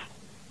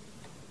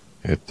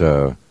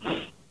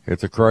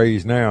it's a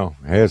craze now.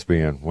 Has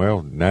been.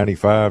 Well,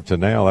 95 to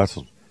now,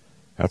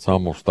 that's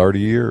almost 30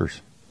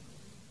 years.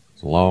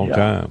 It's a long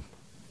time.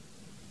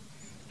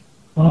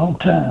 Long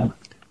time.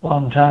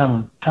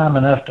 Time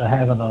enough to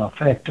have an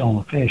effect on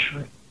the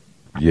fishery.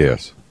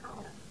 Yes.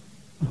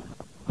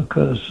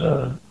 Because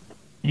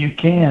you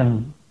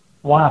can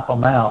wipe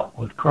them out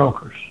with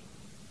croakers.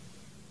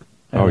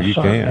 You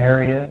can.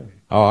 Area.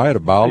 Oh, I had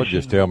a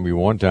biologist tell me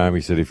one time,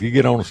 he said, if you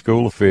get on a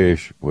school of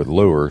fish with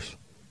lures,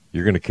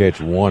 you're going to catch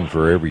 1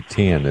 for every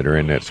 10 that are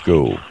in that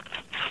school,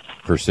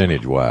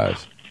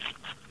 percentage-wise.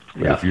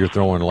 But if you're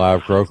throwing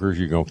live croakers,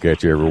 you're going to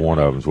catch every one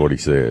of them, is what he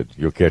said.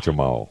 You'll catch them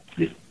all.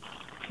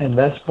 And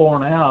that's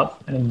borne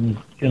out. And,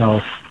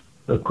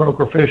 the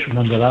croaker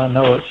fishermen that I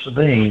know at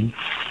Sabine,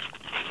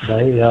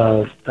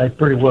 they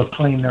pretty well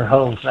clean their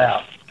holes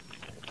out.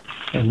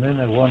 And then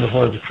they wonder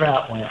where the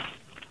trout went.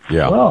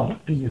 Yeah. Well,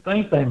 do you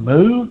think they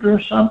moved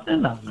or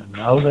something? I mean,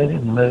 no, they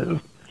didn't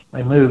move.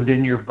 They moved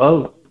in your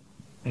boat,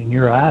 in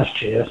your ice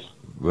chest.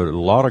 But a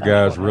lot of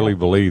guys really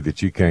believe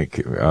that you can't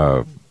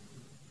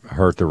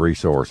hurt the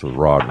resource with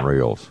rod and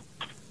reels.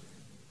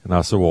 And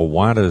I said, well,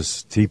 why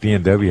does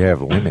TPNW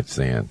have limits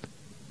then?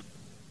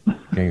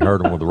 Can't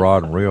hurt them with the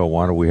rod and reel.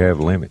 Why do we have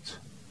limits?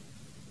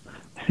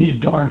 You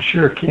darn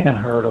sure can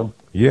hurt them.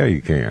 Yeah,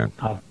 you can.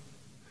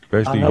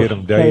 Especially you hit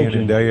them day in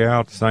and day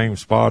out, the same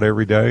spot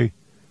every day.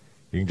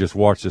 You can just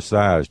watch the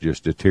size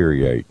just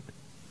deteriorate.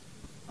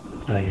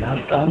 Hey,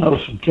 I know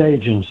some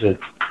Cajuns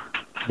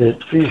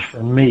that fish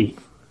for meat.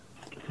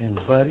 And,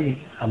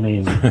 buddy, I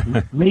mean,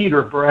 meat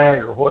or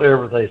brag or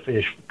whatever they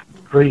fish,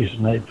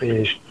 reason they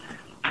fish.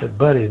 But,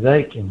 buddy,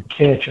 they can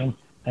catch them,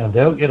 and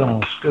they'll get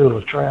on a school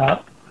of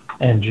trout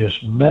and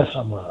just mess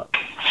them up.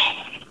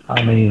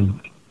 I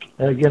mean,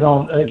 they'll get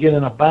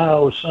in a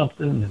bow or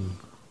something, and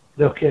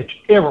they'll catch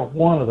every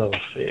one of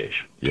those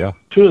fish. Yeah.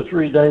 2 or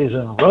 3 days in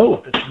a row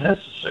if it's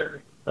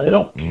necessary. They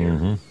don't care.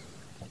 Mm-hmm.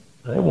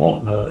 They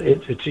want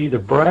it's either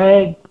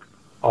brag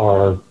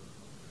or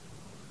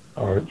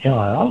there's a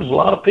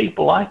lot of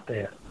people like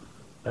that.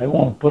 They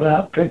want to put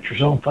out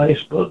pictures on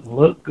Facebook and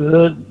look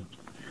good,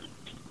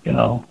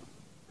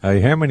 Hey,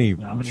 how many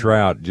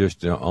trout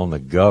just on the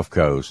Gulf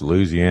Coast,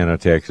 Louisiana,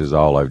 Texas,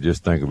 all over?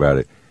 Just think about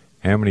it.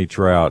 How many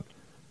trout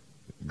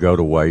go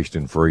to waste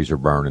and freeze or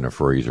burn in a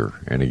freezer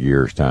in a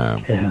year's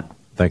time? Yeah.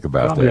 Think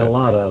about Probably that. A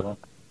lot of them.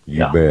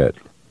 You bet.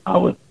 I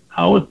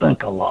would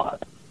think a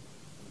lot.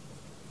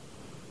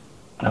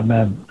 I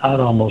mean, I'd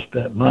almost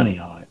bet money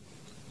on it.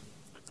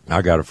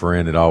 I got a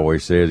friend that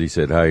always says, he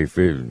said, hey,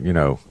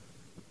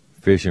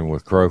 fishing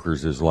with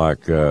croakers is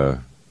like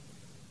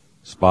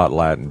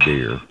spotlighting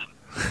deer.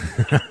 I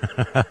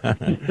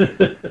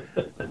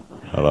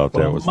thought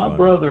that was my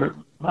funny.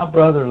 My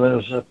brother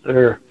lives up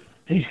there.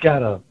 He's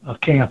got a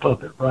camp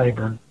up at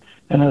Rayburn,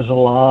 and there's a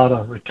lot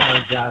of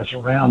retired guys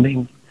around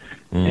him,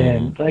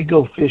 and they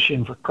go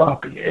fishing for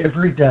crappie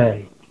every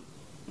day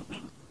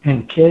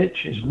and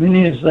catch as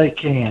many as they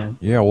can.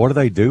 Yeah, what do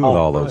they do with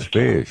all those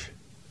fish?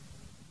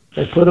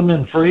 They put them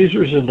in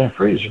freezers and they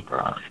freezer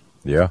burn.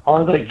 Yeah.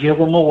 Or they give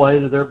them away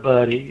to their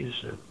buddies,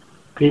 or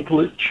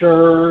people at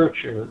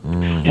church, or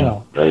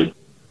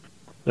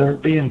they're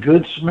being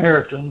good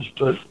Samaritans,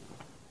 but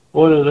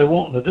what are they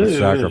wanting to do?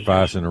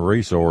 Sacrificing a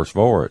resource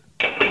for it.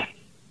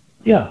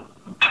 Yeah.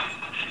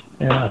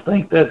 And I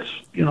think that's,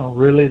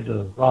 really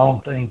the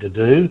wrong thing to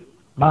do,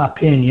 my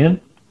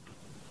opinion.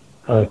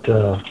 But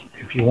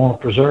if you want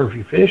to preserve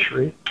your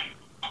fishery,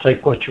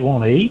 take what you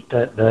want to eat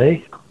that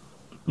day.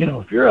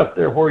 If you're up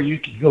there where you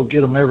can go get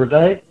them every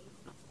day,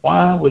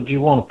 why would you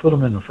want to put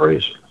them in the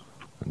freezer?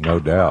 No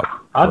doubt.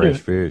 Fresh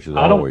fish is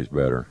always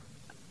better.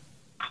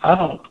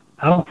 I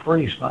don't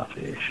freeze my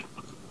fish.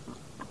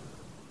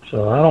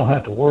 So I don't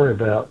have to worry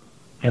about,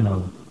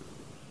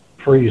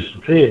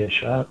 freezing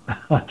fish. I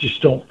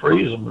just don't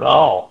freeze them at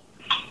all.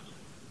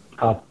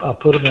 I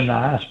put them in the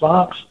ice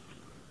box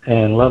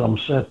and let them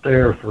sit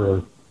there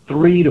for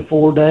 3 to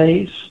 4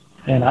 days,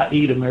 and I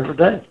eat them every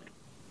day.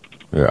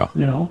 Yeah.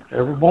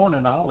 Every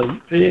morning I'll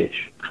eat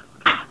fish,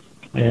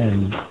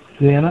 and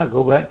then I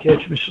go back and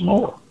catch me some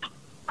more.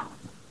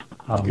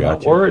 I'm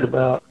not worried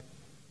about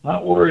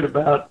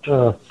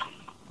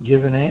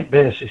giving Aunt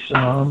Bessie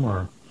some,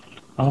 or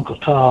Uncle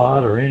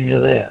Todd, or any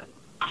of that.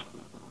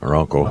 Or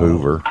Uncle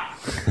Hoover.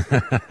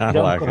 I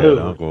like that,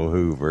 Uncle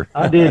Hoover.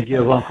 I did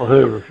give Uncle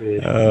Hoover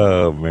fish.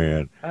 Oh,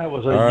 man. That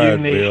was a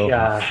unique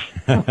guy.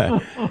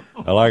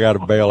 Well, I got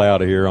to bail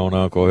out of here on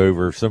Uncle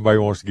Hoover. If somebody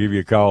wants to give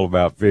you a call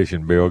about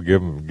fishing, Bill,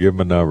 give him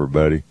a number,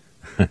 buddy.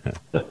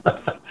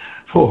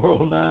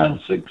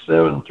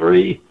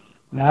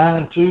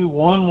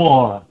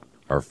 409-673-9211.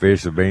 Or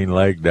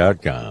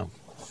fishthebeanlake.com.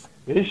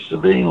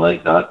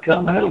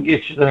 Fishthebeanlake.com. That'll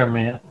get you there,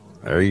 man.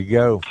 There you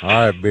go. All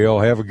right,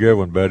 Bill. Have a good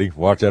one, buddy.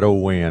 Watch that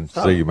old wind.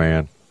 See you,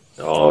 man.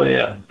 Oh,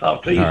 yeah.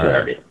 Talk to you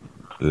Saturday.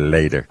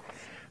 Later.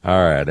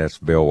 All right, that's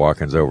Bill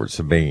Watkins over at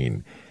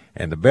Sabine.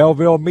 And the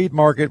Belleville Meat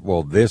Market,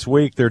 well, this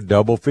week they're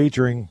double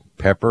featuring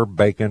pepper,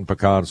 bacon,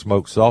 pecan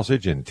smoked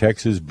sausage, and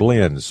Texas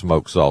blend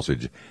smoked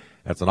sausage.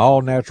 That's an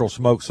all-natural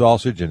smoked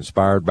sausage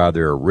inspired by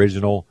their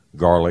original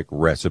garlic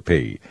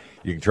recipe.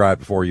 You can try it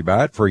before you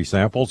buy it. Free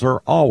samples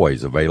are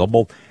always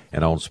available.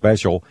 And on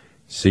special,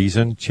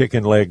 seasoned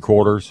chicken leg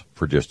quarters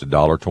for just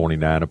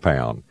 $1.29 a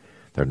pound.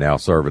 They're now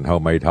serving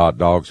homemade hot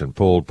dogs and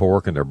pulled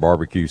pork in their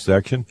barbecue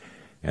section.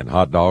 And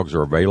hot dogs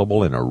are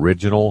available in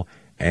original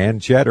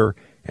and cheddar,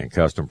 and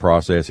custom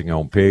processing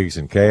on pigs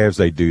and calves.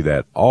 They do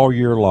that all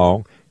year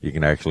long. You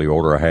can actually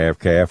order a half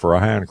calf or a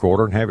hind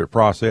quarter and have it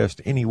processed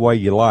any way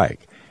you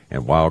like.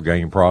 And wild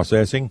game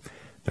processing,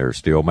 they're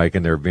still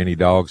making their Vinny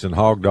dogs and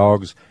hog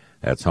dogs.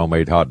 That's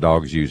homemade hot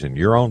dogs using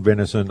your own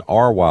venison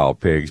or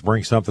wild pigs.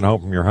 Bring something home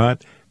from your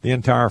hunt the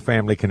entire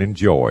family can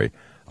enjoy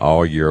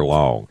all year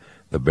long.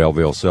 The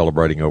Belleville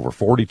celebrating over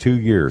 42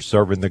 years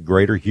serving the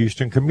greater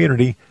Houston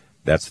community.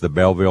 That's the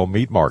Belleville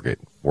Meat Market,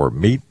 where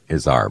meat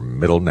is our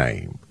middle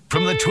name.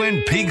 From the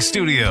Twin Peaks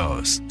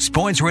Studios,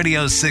 Sports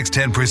Radio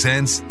 610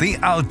 presents The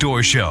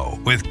Outdoor Show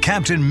with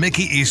Captain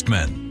Mickey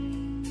Eastman.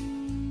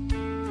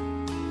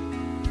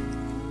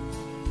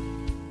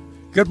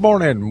 Good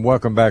morning and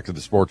welcome back to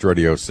the Sports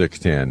Radio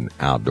 610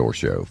 Outdoor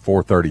Show.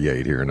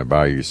 438 here in the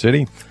Bayou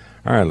City.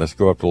 All right, let's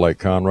go up to Lake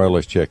Conroe.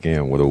 Let's check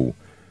in with old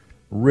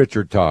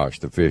Richard Tatsch,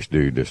 the fish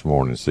dude, this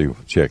morning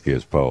and check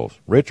his pulse.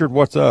 Richard,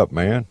 what's up,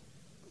 man?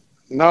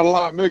 Not a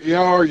lot, Mickey.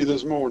 How are you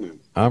this morning?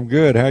 I'm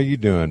good. How you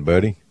doing,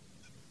 buddy?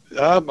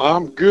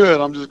 I'm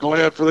good. I'm just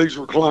glad for these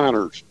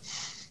recliners.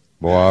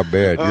 Boy, I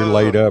bet. You're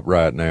laid up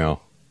right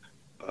now.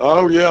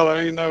 Oh, yeah,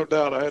 there ain't no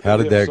doubt. How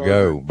did that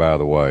go, by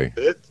the way?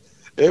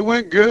 It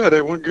went good.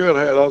 It went good.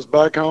 I was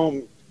back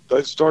home.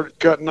 They started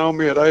cutting on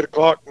me at 8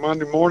 o'clock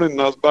Monday morning,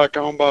 and I was back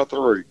home by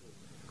 3.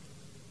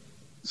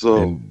 So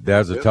and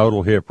that's a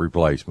total hip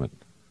replacement.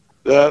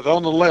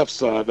 On the left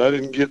side, I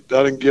didn't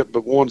get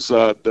but one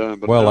side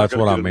done. But well, that's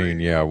what I mean.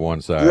 Yeah,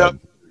 one side. Yep.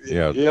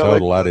 Yeah,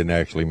 total. I didn't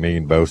actually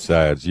mean both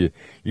sides. You'd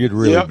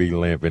really be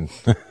limping.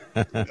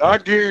 I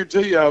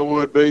guarantee you I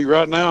would be.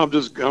 Right now, I'm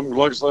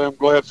like I say, I'm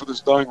glad for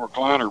this dang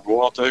recliner.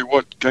 Boy, I'll tell you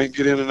what, can't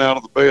get in and out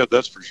of the bed,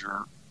 that's for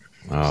sure.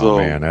 Oh,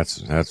 man,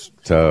 that's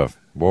tough.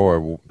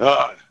 Boy,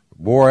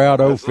 wore out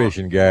old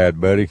fishing guide,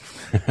 buddy.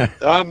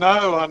 I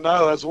know.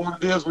 That's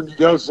what it is when you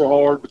go so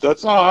hard, but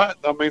that's all right.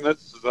 I mean,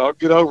 I'll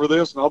get over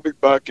this and I'll be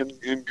back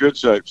in good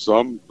shape. So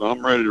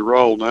I'm ready to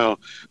roll now.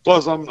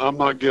 Plus, I'm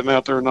not getting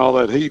out there in all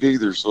that heat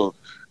either, so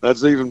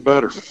that's even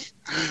better.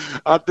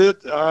 I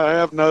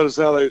have noticed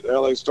how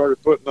they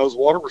started putting those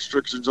water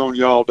restrictions on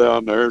y'all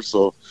down there.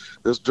 So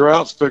this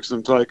drought's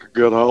fixing to take a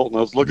good hold. And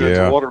I was looking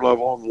at the water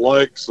level on the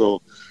lake,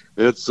 so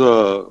it's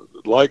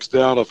lake's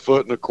down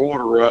 1.25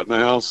 feet right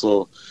now.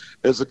 So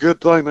it's a good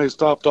thing they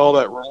stopped all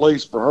that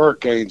release for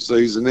hurricane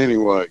season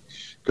anyway,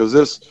 because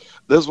this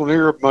one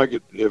here would make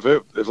it, if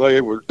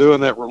they were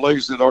doing that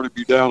release, it'd already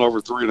be down over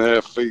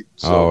 3.5 feet.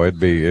 So it'd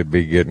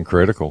be getting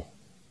critical.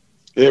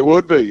 It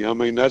would be. I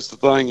mean, that's the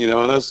thing,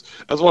 and that's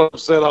what I've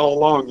said all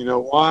along.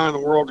 Why in the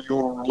world do you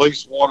want to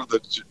release water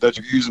that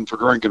you're using for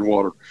drinking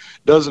water?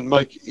 Doesn't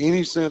make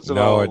any sense at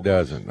all. No, it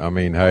doesn't. I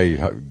mean,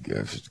 hey,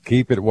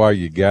 keep it while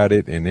you got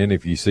it, and then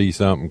if you see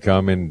something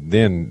coming,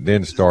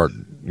 then start,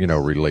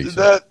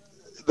 releasing.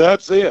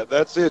 That's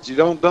it. You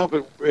don't dump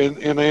it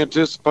in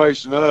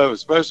anticipation of,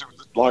 especially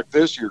like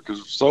this year,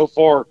 because so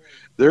far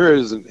there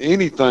isn't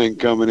anything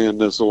coming in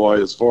this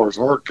way as far as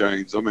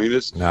hurricanes. I mean,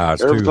 it's too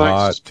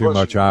hot, too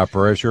much high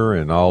pressure,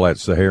 and all that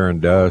Saharan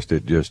dust.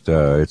 It just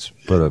it's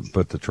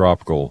put the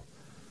tropical,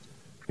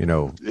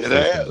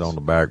 systems on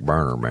the back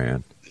burner,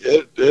 man.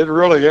 It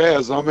really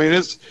has. I mean,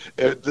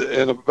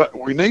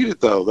 we need it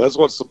though. That's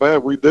what's so bad.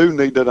 We do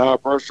need that high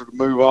pressure to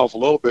move off a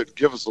little bit,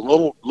 give us a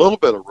little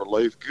bit of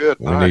relief. Good.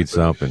 We need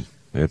something.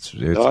 It's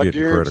getting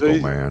critical,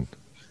 man.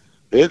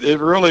 It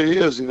really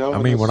is. I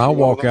mean, when I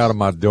walk out of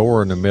my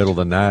door in the middle of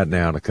the night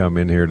now to come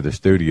in here to the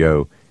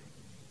studio,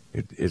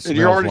 it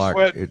smells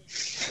like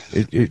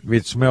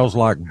it smells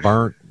like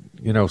burnt.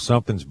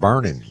 Something's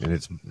burning, and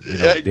it's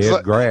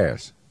dead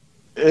grass.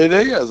 It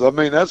is. I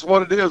mean, that's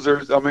what it is.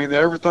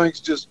 Everything's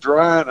just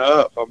drying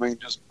up. I mean,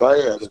 just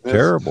bad. It's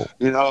terrible.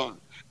 It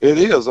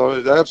is.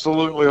 It's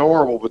absolutely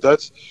horrible. But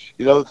that's,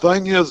 the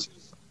thing is,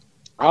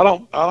 I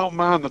don't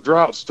mind the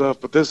drought stuff,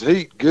 but this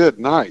heat, good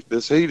night.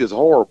 This heat is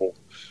horrible.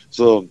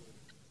 So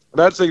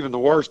that's even the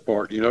worst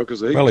part,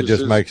 because it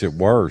just makes it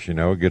worse.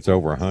 It gets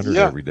over 100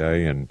 every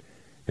day, and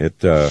it.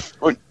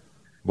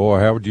 Boy,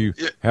 how would you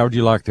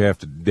like to have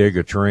to dig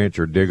a trench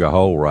or dig a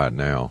hole right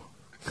now?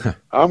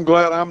 I'm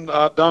glad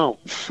I don't.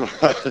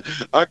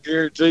 I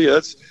guarantee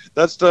you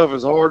that stuff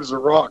is hard as a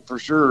rock for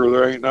sure.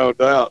 There ain't no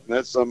doubt. And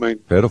that's,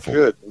 pitiful.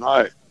 Good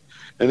night.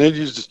 And then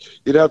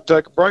you'd have to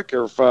take a break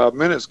every 5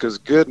 minutes because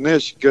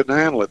goodness, you couldn't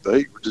handle it. The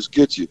heat would just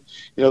get you.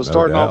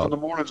 Starting off in the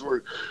mornings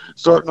where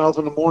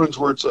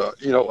it's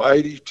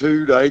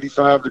 82 to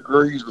 85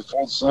 degrees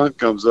before the sun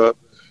comes up.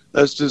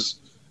 That's just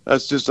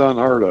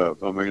unheard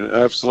of. I mean,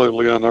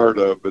 absolutely unheard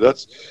of. But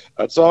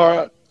that's all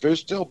right.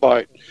 Fish still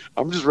bite.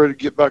 I'm just ready to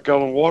get back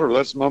out on the water.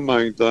 That's my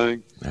main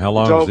thing. How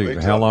long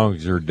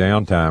is your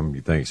downtime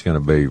you think it's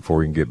going to be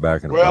before you can get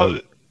back in the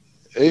boat?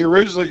 He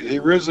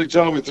originally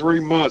told me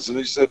 3 months, and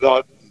he said,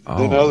 then the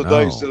other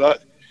day he said,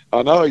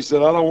 I know. He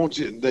said, I don't want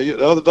you.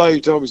 The other day he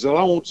told me, he said, I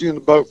don't want you in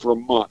the boat for a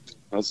month.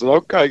 I said,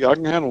 okay, I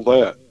can handle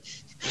that.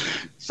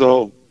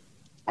 So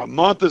a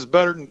month is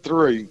better than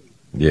 3.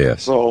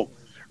 Yes. So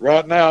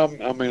right now,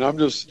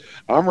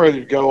 I'm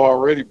ready to go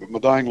already, but my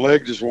dang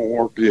leg just won't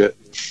work yet.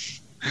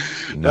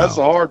 No. That's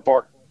the hard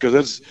part,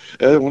 because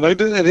when they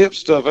do that hip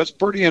stuff, that's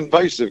pretty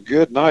invasive.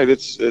 Good night.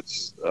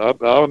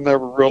 I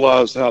never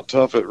realized how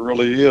tough it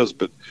really is,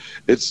 but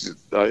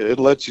it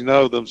lets you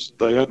know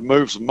they had to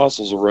move some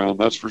muscles around.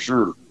 That's for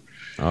sure.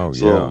 Oh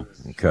yeah,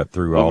 and cut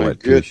through all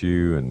that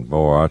tissue, and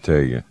boy, I tell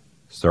you,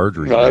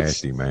 surgery's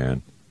nasty,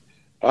 man.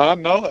 I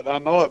know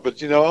it,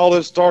 but all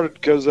this started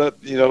because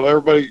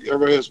everybody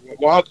is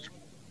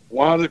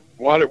why did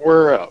it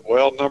wear out?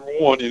 Well, number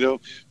one,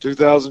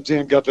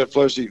 2010 got that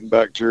flesh-eating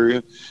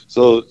bacteria,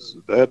 so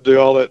they had to do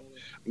all that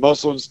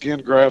muscle and skin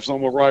grafts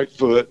on my right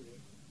foot.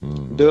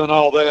 Mm-hmm. Doing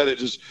all that, it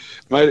just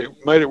made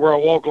it where I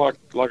walk like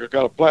I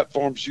got a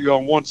platform shoe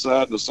on one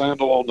side and a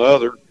sandal on the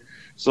other.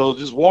 So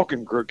just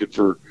walking crooked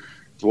for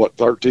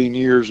 13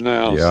 years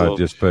now. Yeah, so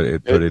just put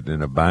it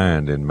in a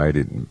bind and made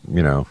it,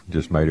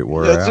 just made it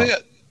wear out.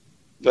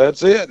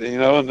 That's it.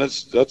 And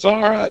that's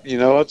all right.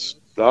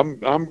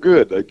 I'm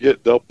good.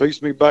 They'll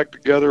piece me back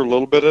together a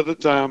little bit at a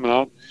time,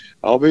 and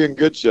I'll be in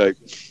good shape.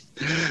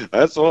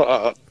 That's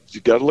all. You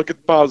got to look at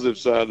the positive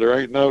side. There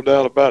ain't no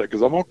doubt about it,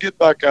 because I'm gonna get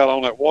back out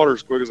on that water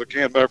as quick as I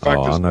can. Matter of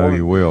fact, I know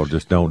you will.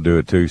 Just don't do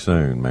it too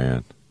soon,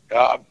 man.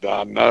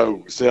 I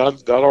know. See,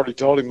 I'd already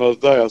told him the other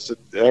day. I said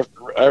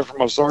after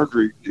my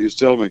surgery, he was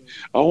telling me,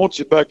 I want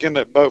you back in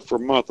that boat for a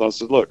month. I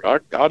said, look, I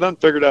done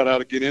figured out how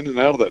to get in and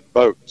out of that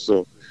boat,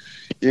 so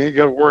you ain't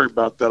got to worry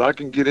about that. I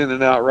can get in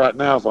and out right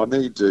now if I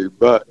need to,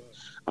 but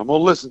I'm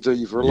gonna listen to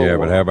you for a little while.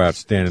 Yeah, but how about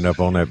standing up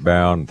on that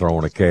bow and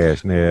throwing a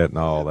cast net and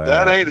all that?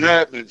 That ain't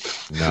happening.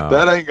 No.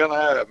 That ain't gonna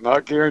happen.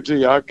 I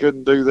guarantee you, I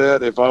couldn't do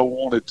that if I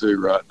wanted to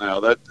right now.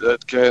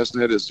 That cast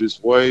net is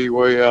just way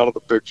out of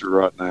the picture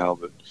right now.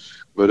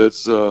 But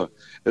it's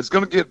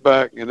gonna get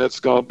back, and it's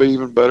gonna be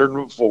even better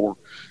than before.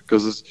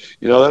 Because it's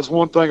that's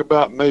one thing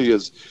about me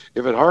is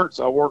if it hurts,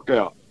 I work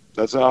out.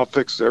 That's how I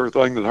fix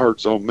everything that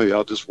hurts on me.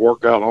 I'll just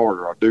work out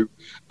harder. I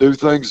do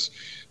things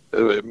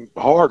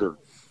harder.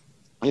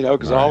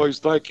 Because I always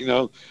think,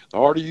 the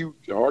harder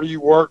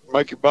you work,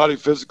 make your body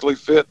physically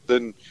fit,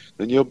 then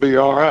you'll be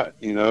all right.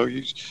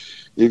 You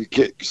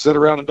sit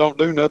around and don't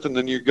do nothing,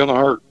 then you're gonna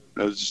hurt.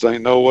 There just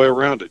ain't no way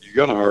around it.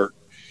 You're gonna hurt.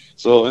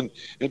 So, and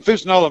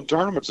fishing all them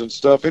tournaments and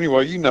stuff,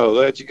 anyway,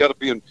 that you got to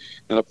be in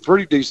a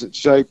pretty decent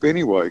shape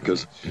anyway,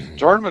 because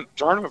tournament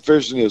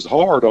fishing is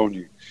hard on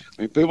you.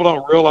 I mean, people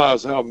don't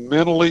realize how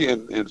mentally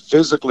and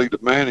physically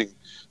demanding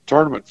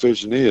tournament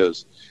fishing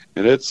is,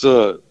 and it's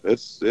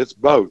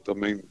both. I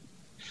mean,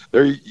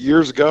 there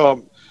years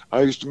ago,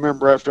 I used to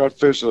remember after I'd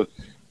fish a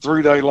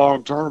 3-day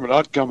long tournament,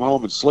 I'd come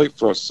home and sleep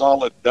for a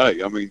solid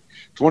day. I mean,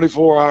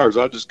 24 hours,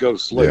 I'd just go to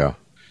sleep. Yeah.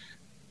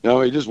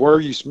 It just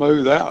wear you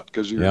smooth out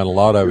because and a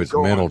lot of it's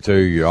mental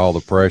too. All the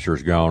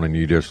pressure's gone, and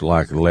you just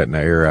like letting the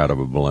air out of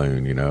a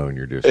balloon, and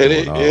you're just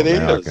now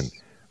I can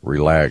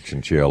relax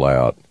and chill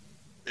out.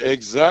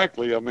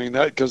 Exactly. I mean,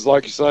 because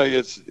like you say,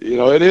 it's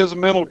it is a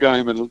mental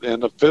game, and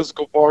the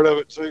physical part of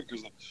it too.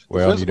 Cause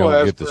you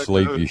don't get the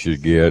sleep you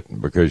should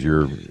get because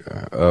you're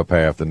up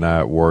half the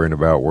night worrying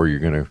about where you're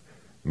going to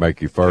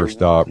make your first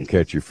stop and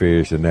catch your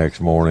fish the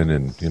next morning,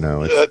 and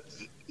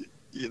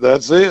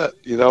that's it,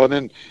 and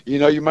then,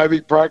 you may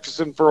be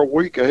practicing for a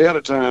week ahead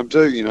of time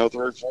too, 3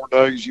 or 4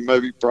 days you may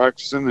be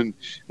practicing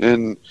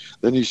and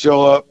then you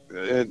show up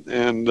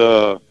and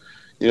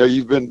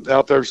you've been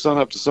out there sun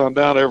up to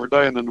sundown every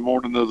day, and then the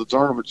morning of the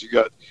tournament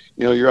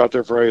you're out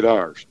there for 8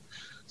 hours.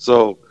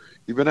 So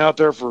you've been out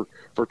there for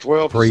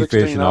 12 to 16 hours.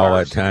 Pre-fishing all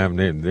that time,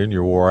 then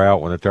you're wore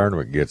out when the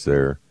tournament gets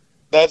there.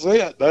 That's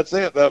it. But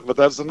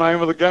that's the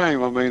name of the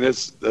game. I mean,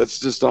 that's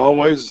just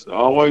always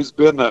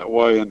been that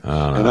way. And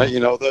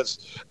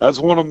that's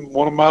one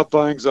of my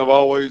things I've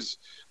always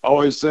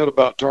said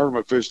about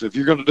tournament fishing. If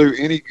you're going to do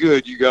any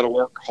good, you got to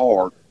work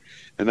hard.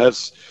 And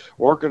that's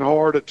working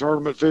hard at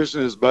tournament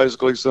fishing is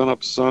basically sun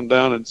up to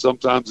sundown and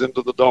sometimes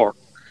into the dark.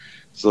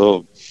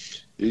 So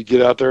you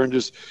get out there and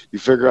you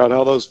figure out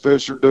how those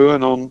fish are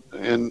doing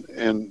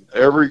in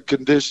every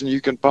condition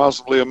you can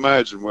possibly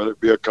imagine, whether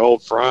it be a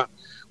cold front,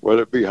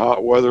 whether it be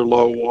hot weather,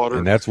 low water.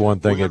 And that's one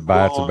thing that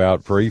bites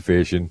about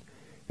pre-fishing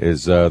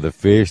is the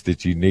fish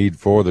that you need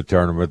for the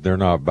tournament, they're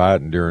not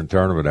biting during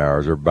tournament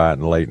hours. They're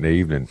biting late in the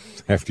evening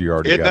after you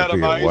already got to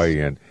be weigh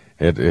in.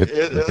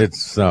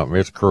 It's something.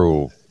 It's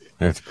cruel.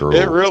 It's cruel.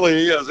 It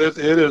really is. It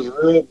is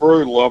real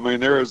brutal. I mean,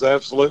 there is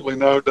absolutely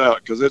no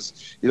doubt because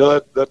it's,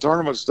 that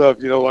tournament stuff,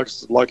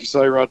 like you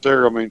say right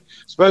there. I mean,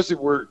 especially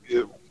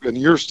in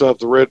your stuff,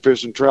 the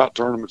redfish and trout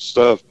tournament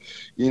stuff,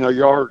 you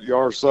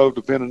are so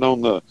dependent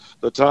on the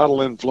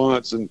tidal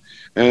influence and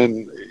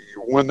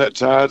when that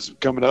tide's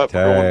coming up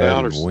or going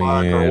down or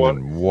slack or what,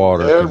 and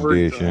water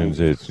conditions,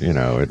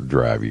 it'll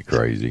drive you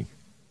crazy.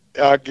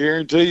 I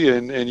guarantee you,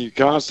 and you're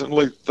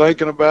constantly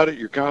thinking about it.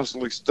 You're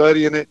constantly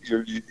studying it.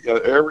 You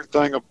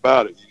everything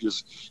about it.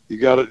 You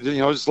got to,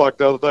 just like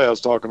the other day I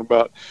was talking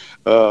about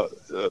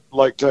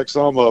Lake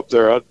Texoma up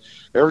there.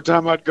 Every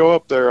time I'd go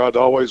up there, I'd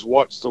always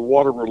watch the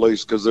water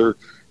release because they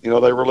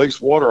release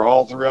water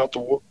all throughout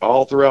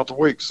the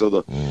week.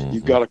 So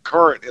you've got a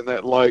current in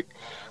that lake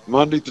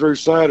Monday through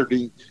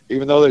Saturday,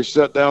 even though they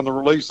shut down the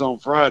release on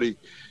Friday.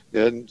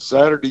 And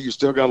Saturday, you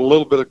still got a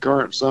little bit of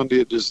current.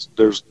 Sunday, it's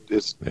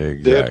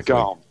dead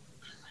calm.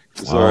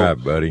 So, all right,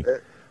 buddy.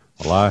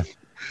 Well,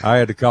 I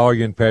had to call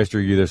you and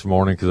pester you this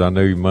morning because I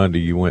knew Monday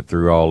you went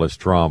through all this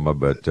trauma,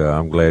 but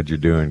I'm glad you're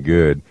doing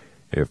good.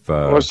 If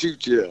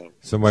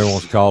somebody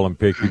wants to call and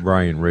pick your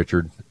brain,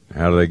 Richard,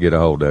 how do they get a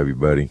hold of you,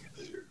 buddy?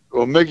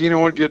 Well, Mickey,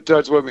 anyone get in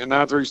touch with me at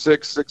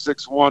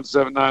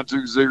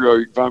 936-661-7920.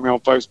 You can find me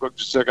on Facebook.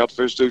 Just check out the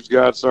Fish Dudes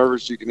Guide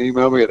Service. You can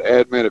email me at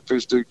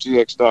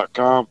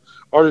admin@fishdudetx.com.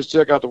 Or just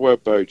check out the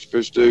webpage,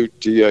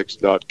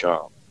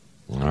 fishdudetx.com.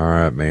 All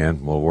right,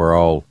 man. Well, we're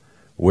all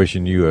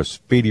wishing you a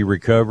speedy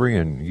recovery,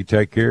 and you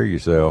take care of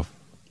yourself.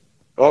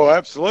 Oh,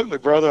 absolutely,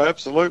 brother.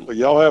 Absolutely.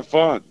 Y'all have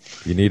fun.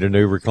 If you need a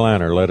new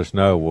recliner, let us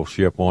know. We'll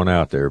ship one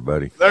out there,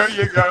 buddy. There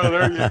you go.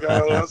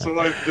 That's what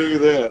I do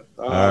that.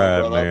 All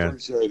right, man. I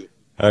appreciate it.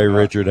 Hey,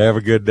 Richard, have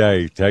a good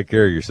day. Take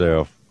care of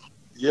yourself.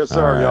 Yes,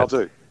 sir. Right. Y'all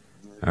too.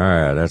 All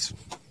right. That's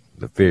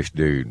the Fish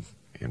Dude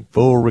in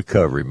full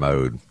recovery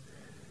mode.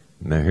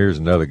 Now, here's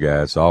another guy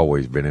that's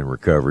always been in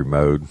recovery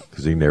mode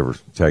because he never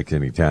takes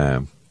any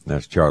time.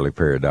 That's Charlie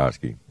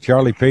Paradowski.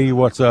 Charlie P.,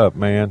 what's up,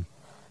 man?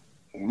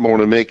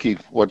 Morning, Mickey.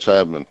 What's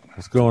happening?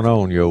 What's going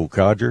on, you old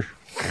codger?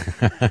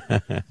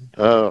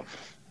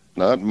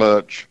 Not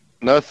much.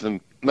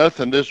 Nothing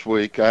this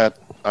week. I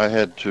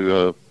had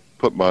to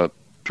put my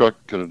truck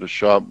into the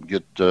shop and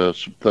get some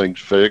things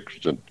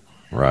fixed.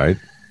 Right.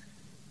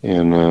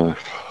 And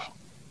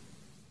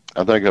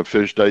I think I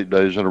fished 8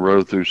 days in a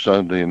row through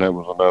Sunday, and that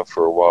was enough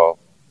for a while.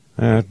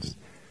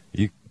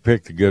 You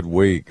picked a good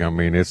week. I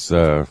mean, it's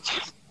kind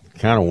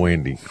of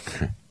windy.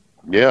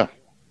 Yeah.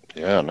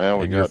 Now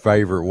we got your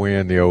favorite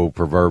wind, the old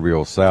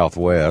proverbial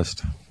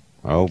southwest.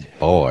 Oh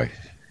boy.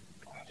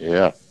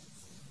 Yeah.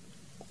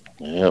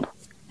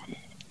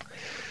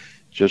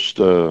 Just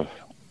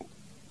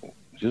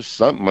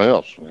something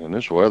else, man.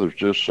 This weather's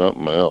just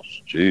something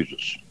else.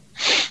 Jesus.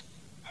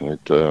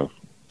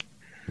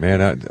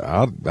 Man,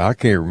 I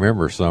can't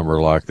remember a summer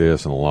like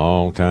this in a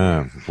long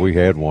time. If we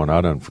had one,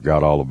 I done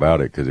forgot all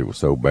about it because it was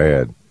so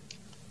bad.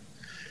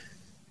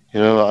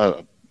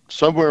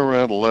 Somewhere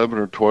around 11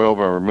 or 12,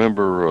 I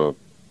remember a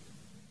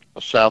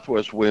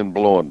southwest wind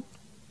blowing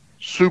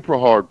super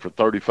hard for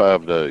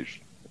 35 days.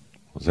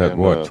 Was that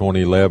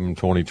 2011,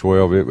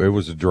 2012? It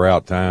was a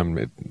drought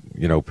time,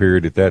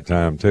 period at that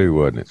time too,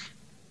 wasn't it?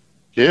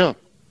 Yeah.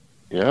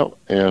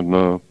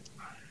 And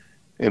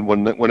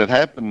when it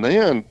happened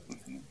then,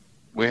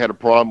 we had a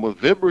problem with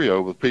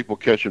Vibrio, with people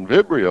catching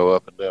Vibrio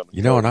up and down.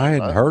 And I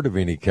hadn't heard of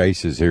any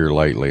cases here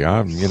lately.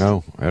 I'm hearing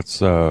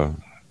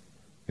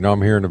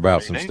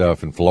about some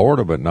stuff in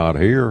Florida, but not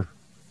here.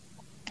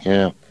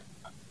 Yeah.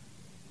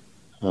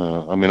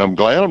 I'm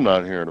glad I'm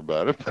not hearing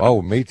about it.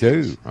 Oh, me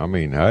too. I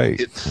mean, hey.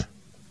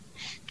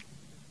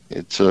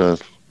 It's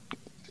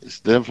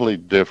definitely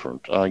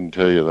different. I can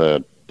tell you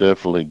that.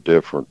 Definitely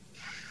different.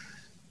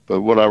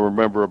 But what I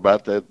remember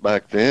about that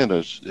back then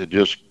is it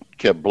just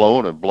kept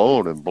blowing and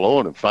blowing and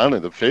blowing, and finally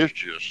the fish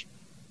just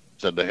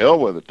said to hell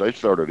with it. They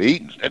started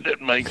eating. It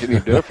didn't make any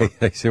difference.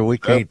 They said, we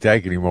can't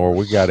take anymore.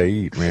 We got to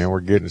eat, man.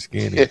 We're getting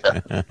skinny.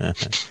 Yeah.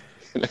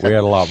 We had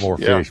a lot more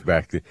fish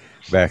back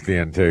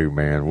then too,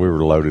 man. We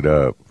were loaded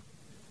up.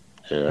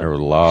 Yeah. There was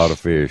a lot of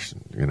fish,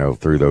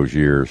 through those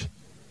years.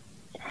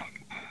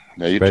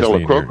 Now you tell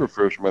a croaker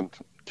fisherman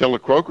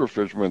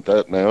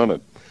that now,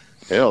 and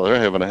hell, they're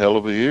having a hell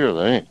of a year.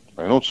 They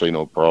don't see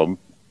no problem.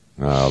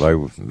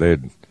 No,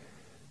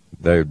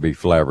 they'd be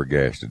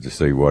flabbergasted to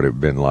see what it'd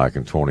been like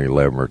in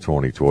 2011 or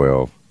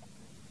 2012.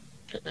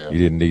 Yeah. You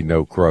didn't need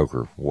no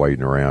croaker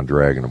waiting around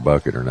dragging a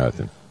bucket or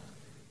nothing.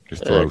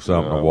 Just throw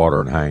something in the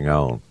water and hang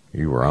on.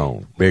 You were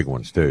on. Big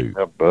ones too.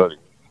 Yeah, buddy.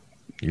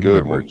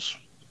 Good ones.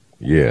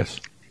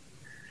 Yes.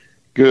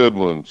 Good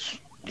ones.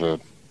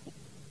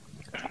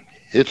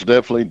 It's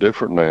definitely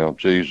different now.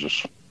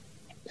 Jesus.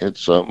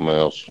 It's something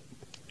else.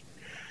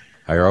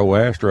 Hey, our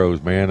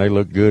Astros, man, they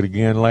looked good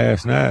again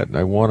last night.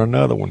 They won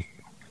another one.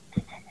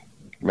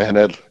 Man,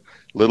 that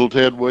little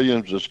Ted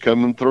Williams is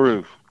coming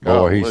through.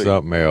 Boy, he's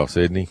something else,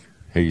 isn't he?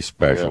 He's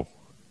special. Yeah.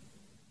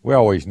 We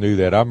always knew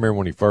that. I remember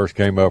when he first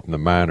came up in the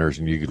minors,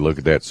 and you could look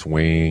at that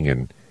swing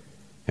and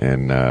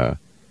you're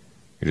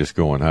just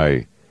going,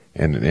 hey,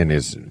 and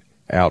his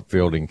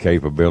outfielding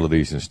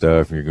capabilities and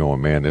stuff, and you're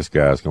going, man, this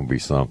guy's going to be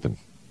something.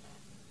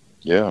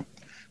 Yeah.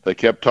 They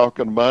kept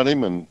talking about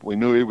him, and we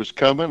knew he was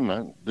coming.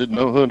 I didn't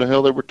know who the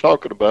hell they were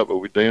talking about, but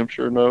we damn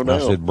sure know now. I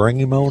said, bring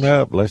him on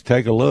up. Let's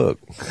take a look.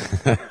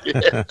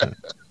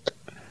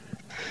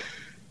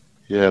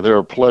 Yeah, they're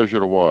a pleasure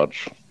to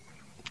watch.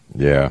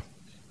 Yeah.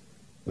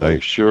 They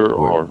sure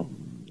are.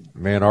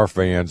 Man, our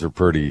fans are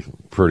pretty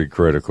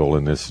critical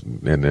in this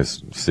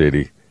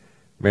city.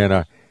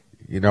 Man,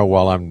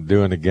 while I'm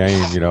doing the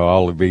game,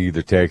 I'll be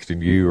either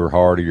texting you or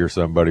Hardy or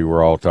somebody.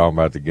 We're all talking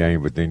about the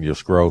game, but then you'll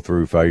scroll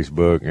through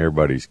Facebook and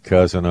everybody's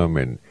cussing them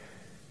and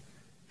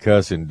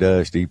cussing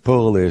Dusty.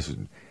 Pull this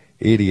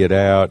idiot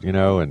out,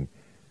 and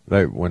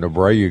when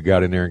Abreu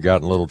got in there and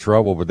got in a little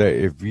trouble. But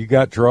if you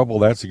got trouble,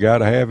 that's the guy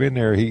to have in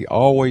there. He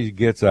always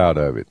gets out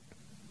of it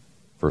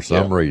for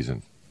some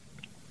reason.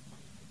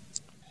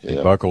 He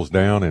buckles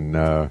down,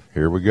 and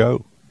here we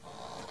go.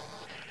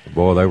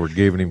 Boy, they were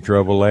giving him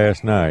trouble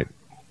last night.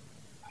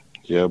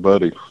 Yeah,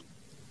 buddy.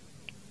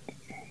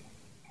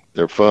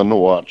 They're fun to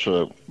watch.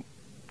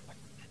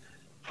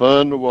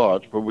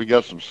 But we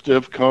got some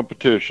stiff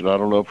competition. I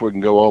don't know if we can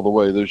go all the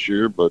way this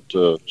year, but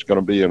it's going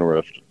to be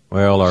interesting.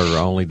 Well, our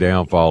only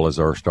downfall is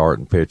our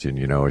starting pitching.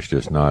 It's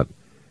just not,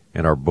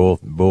 and our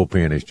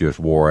bullpen is just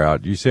wore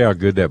out. You see how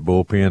good that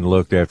bullpen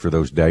looked after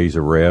those days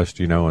of rest,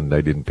 and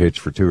they didn't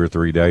pitch for 2 or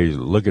 3 days.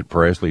 Look at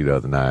Presley the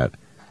other night.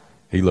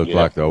 He looked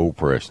like the old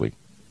Presley.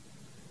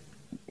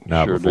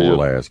 Not sure before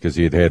last, because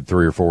he had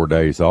 3 or 4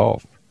 days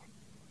off.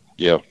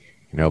 Yeah.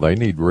 They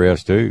need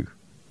rest too.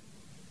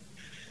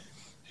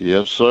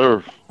 Yes,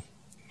 sir.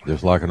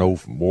 Just like an old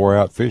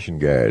wore-out fishing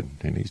guide.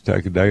 He needs to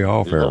take a day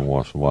off every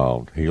once in a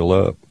while to heal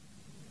up.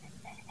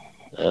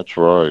 That's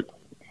right.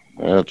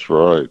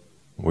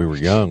 We were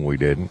young, we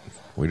didn't.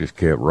 We just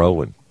kept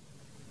rolling.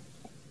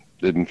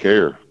 Didn't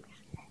care.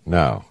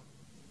 No.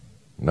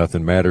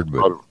 Nothing mattered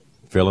but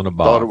filling a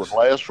box. Thought it would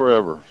last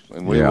forever,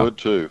 and we would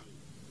too.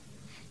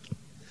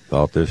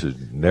 Thought this is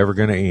never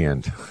going to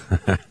end.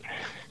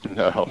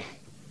 No.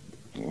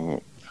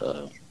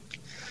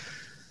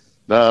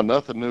 No,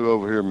 nothing new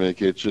over here,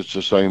 Mickey. It's just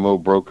the same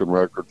old broken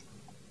record.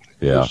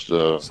 Yeah,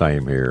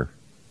 same here.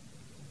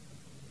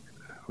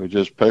 We're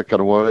just pecking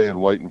away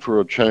and waiting for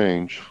a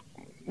change.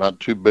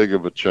 Not too big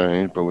of a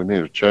change, but we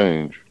need a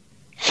change.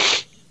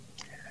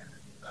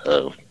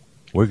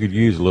 We could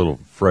use a little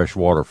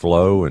freshwater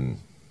flow and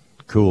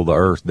cool the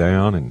earth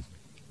down and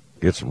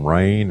get some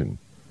rain and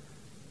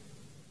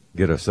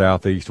get a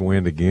southeast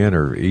wind again,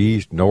 or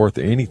east, north,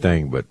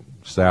 anything but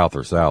south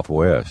or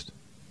southwest.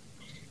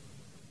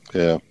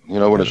 Yeah,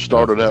 when it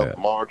started out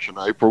in March and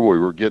April, we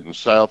were getting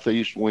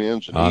southeast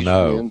winds and east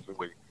winds.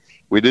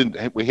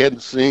 We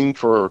hadn't seen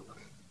for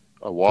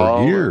a while.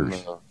 For years.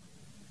 And,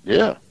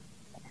 yeah,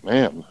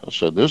 man, I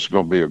said this is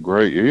going to be a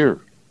great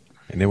year.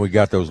 And then we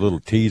got those little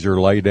teaser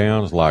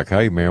laydowns like,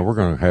 hey, man, we're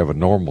going to have a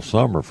normal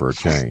summer for a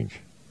change.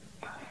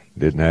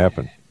 Didn't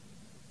happen.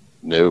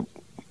 Nope.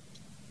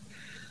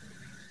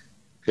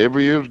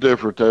 Every year's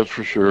different, that's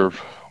for sure.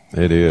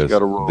 It is. Got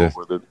to roll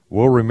with it.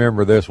 We'll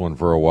remember this one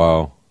for a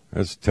while.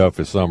 It's the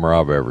toughest summer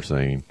I've ever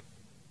seen.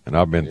 And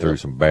I've been through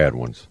some bad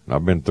ones. And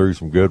I've been through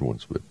some good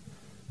ones, but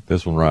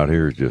this one right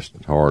here is just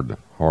hard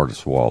to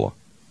swallow.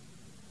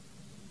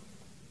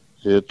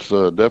 It's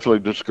definitely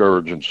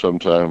discouraging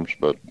sometimes,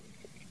 but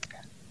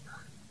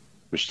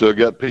we still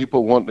got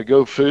people wanting to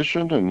go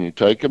fishing, and you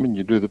take them and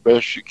you do the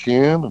best you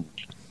can,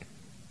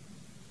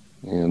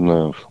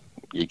 and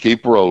you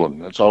keep rolling.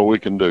 That's all we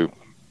can do.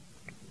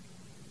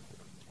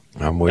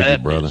 I'm with you,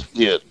 brother.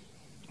 Yeah.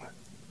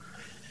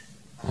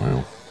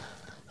 Well,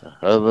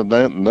 other than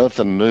that,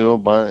 nothing new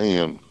by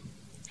end.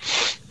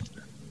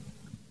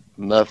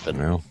 Nothing.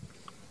 Well,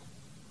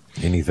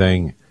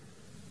 anything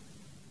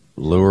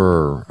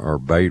lure or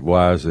bait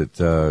wise that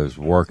is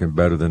working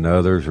better than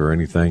others, or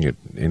anything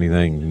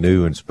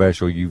new and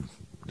special you've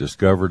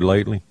discovered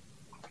lately?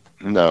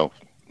 No.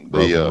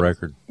 Broken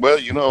record. Well,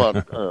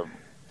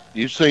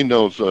 you've seen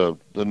those the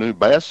new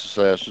Bass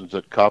Assassins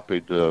that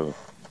copied the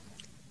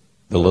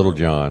Little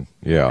John.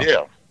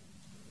 Yeah.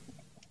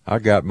 I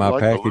got my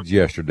package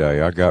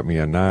yesterday. I got me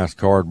a nice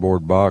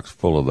cardboard box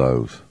full of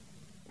those.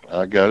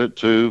 I got it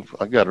too.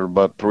 I got it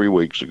about 3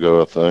 weeks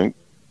ago, I think.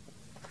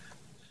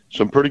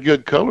 Some pretty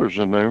good colors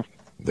in there.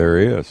 There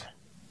is.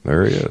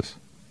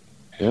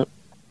 Yep.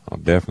 I'll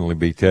definitely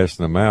be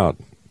testing them out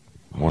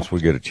once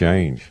we get a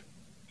change.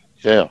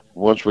 Yeah,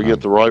 once we get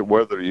the right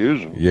weather to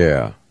use them.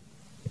 Yeah.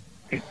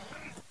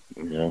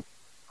 Yeah.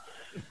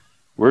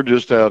 We're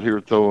just out here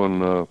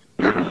throwing,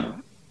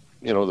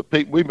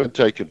 we've been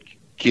taking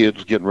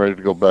kids getting ready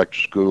to go back to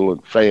school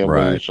and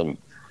families, right.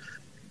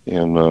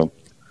 and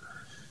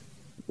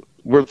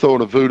we're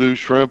throwing a voodoo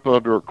shrimp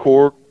under a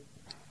cork,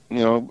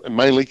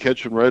 mainly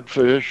catching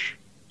redfish,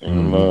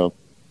 and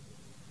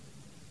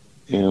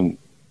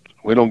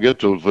we don't get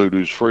those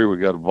voodoos free. We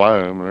got to buy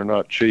them, and they're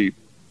not cheap.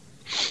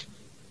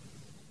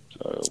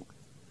 So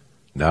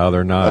no,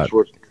 they're not.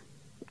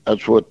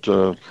 That's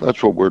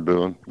what we're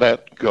doing.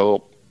 That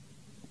gulp.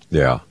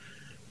 Yeah.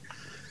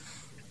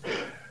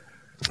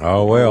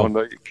 Oh well. One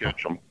day you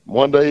catch them.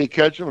 And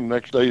the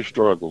next day you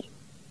struggle.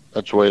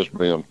 That's the way it's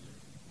been.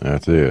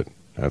 That's it.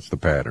 That's the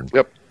pattern.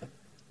 Yep.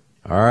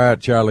 All right,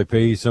 Charlie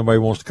P. Somebody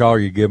wants to call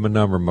you. Give them a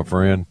number, my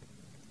friend.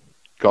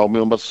 Call me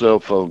on my cell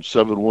phone,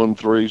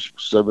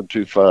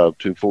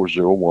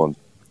 713-725-2401.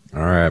 All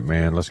right,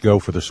 man. Let's go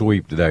for the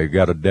sweep today. We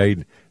got a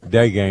day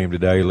game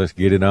today. Let's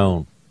get it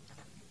on.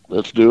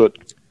 Let's do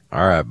it.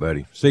 All right,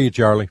 buddy. See you,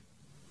 Charlie.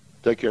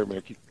 Take care,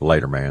 Mickey.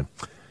 Later, man.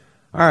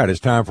 All right, it's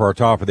time for our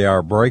top of the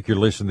hour break. You're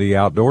listening to the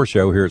Outdoor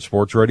Show here at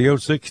Sports Radio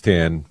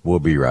 610. We'll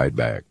be right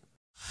back.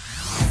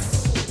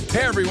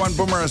 Hey everyone,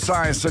 Boomer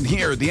Esiason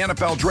here. The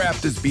NFL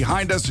draft is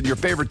behind us and your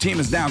favorite team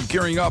is now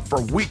gearing up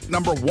for week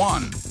number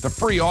 1. The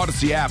free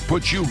Odyssey app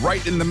puts you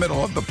right in the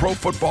middle of the pro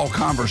football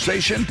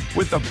conversation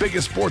with the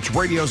biggest sports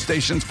radio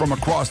stations from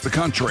across the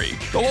country.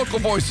 The local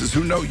voices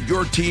who know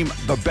your team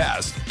the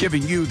best,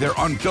 giving you their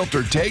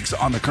unfiltered takes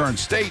on the current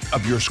state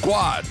of your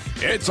squad.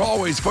 It's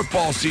always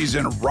football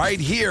season right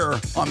here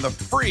on the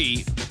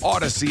free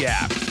Odyssey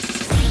app.